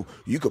was like, "Oh,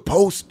 you could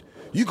post,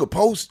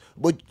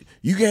 but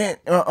you can't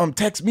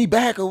text me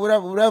back or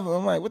whatever."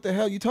 I'm like, "What the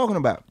hell are you talking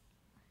about?"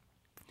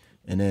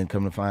 And then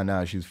come to find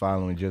out, she was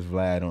following Just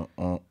Vlad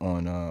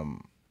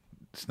on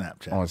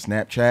Snapchat. On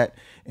Snapchat,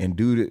 and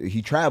dude,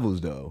 he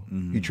travels though.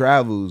 Mm-hmm. He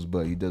travels,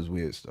 but he does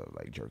weird stuff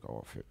like jerk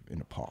off in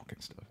the park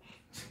and stuff.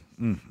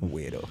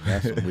 Weirdo.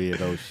 That's some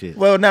weirdo shit.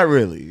 Well, not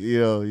really.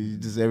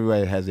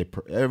 Everyone has their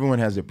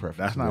preference.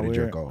 That's not weird.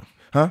 Jerk off.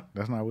 Huh?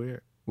 That's not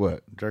weird.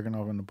 What? Jerking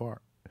off in the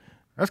park.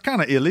 That's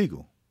kind of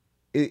illegal.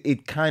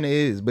 It kind of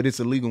is, but it's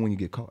illegal when you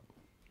get caught.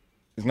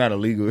 It's not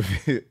illegal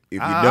if you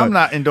don't. I'm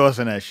not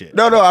endorsing that shit.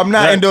 No, I'm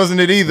not endorsing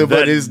it either.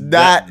 But it's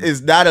not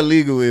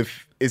illegal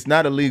if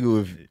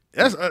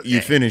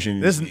you finish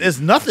and it's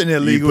nothing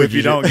illegal if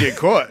you don't get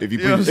caught. If you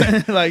know what I'm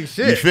saying? Like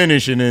shit, you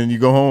finish and then you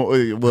go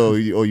home. Well,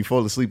 or you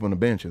fall asleep on the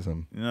bench or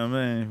something. You know what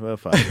I mean? Well,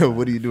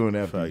 what are you doing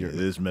after?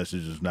 This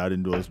message is not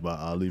endorsed by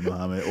Ali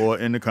Muhammad or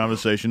In the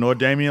Conversation or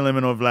Damian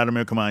Lemon or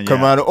Vladimir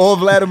Kamanya. Or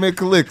Vladimir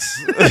Kalix.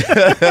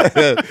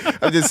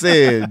 I'm just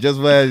saying, Just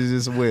Vlad is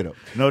just a weirdo.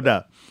 No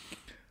doubt.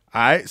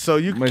 All right, so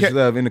you much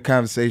love in the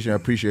conversation. I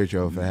appreciate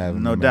y'all for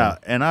having me. No doubt.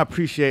 And I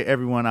appreciate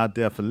everyone out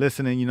there for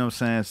listening. You know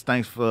what I'm saying?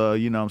 Thanks for,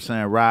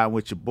 riding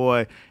with your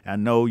boy. I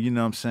know,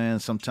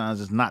 sometimes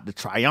it's not the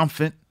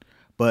triumphant,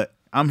 but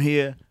I'm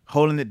here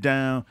holding it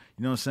down,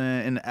 you know what I'm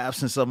saying, in the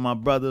absence of my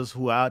brothers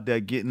who are out there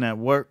getting at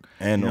work.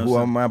 And who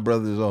are my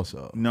brothers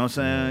also. You know what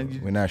I'm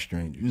saying? We're not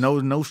strangers.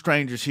 No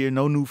strangers here,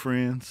 no new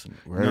friends.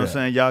 You know what I'm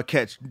saying? Y'all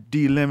catch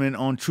D Lemon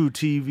on True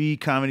TV,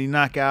 Comedy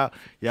Knockout.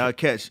 Y'all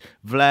catch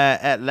Vlad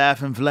at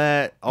Laughing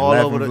Vlad all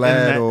over the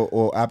internet.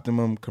 Or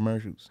Optimum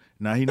commercials.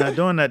 Now, he's not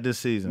doing that this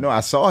season. No,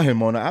 I saw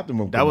him on the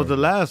Optimum commercial. That was the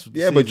last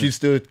season. But you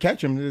still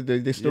catch him.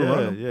 They still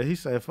run them. Yeah, he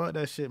said, fuck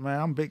that shit, man.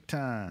 I'm big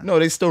time. No,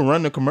 they still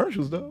run the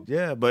commercials, though.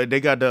 Yeah, but they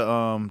got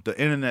the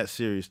internet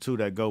series, too,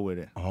 that go with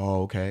it.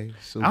 Oh, okay.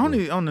 I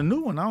only on the new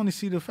one, I only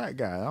see the fat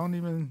guy. I don't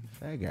even...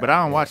 Fat guy. But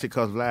I don't watch it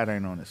because Vlad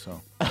ain't on it, so...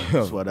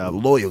 That's whatever.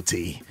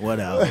 Loyalty.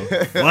 Whatever.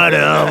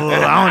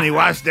 I only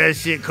watch that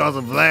shit because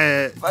of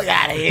Vlad. Fuck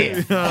out of here.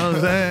 You know what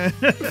I'm saying?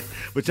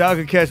 But y'all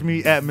can catch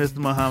me at Mr.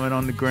 Muhammad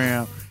on the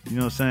gram. You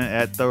know what I'm saying?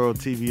 At Thorough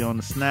TV on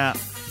the Snap.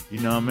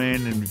 You know what I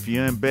mean? And if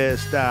you're in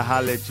Bed-Stuy,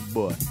 holla at your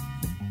boy.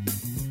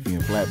 If you're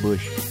in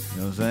Flatbush. You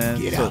know what I'm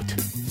saying? Get out.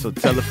 So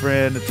tell a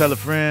friend to tell a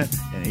friend,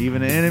 and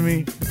even an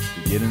enemy to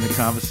get in the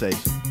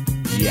conversation.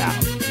 Yeah.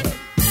 And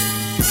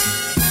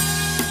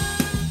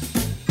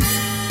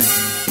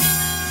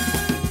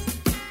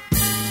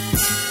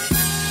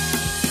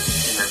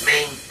the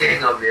main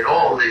thing of it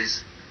all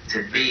is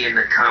to be in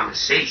the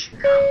conversation.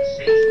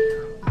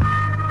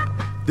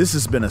 This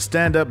has been a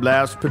Stand Up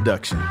Labs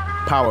production,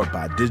 powered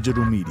by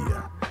digital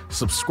media.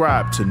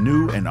 Subscribe to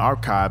new and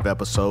archive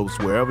episodes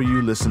wherever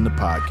you listen to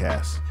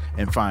podcasts,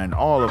 and find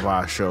all of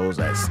our shows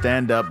at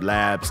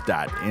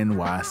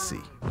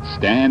standuplabs.nyc.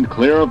 Stand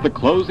clear of the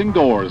closing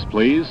doors,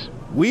 please.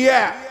 We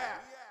out.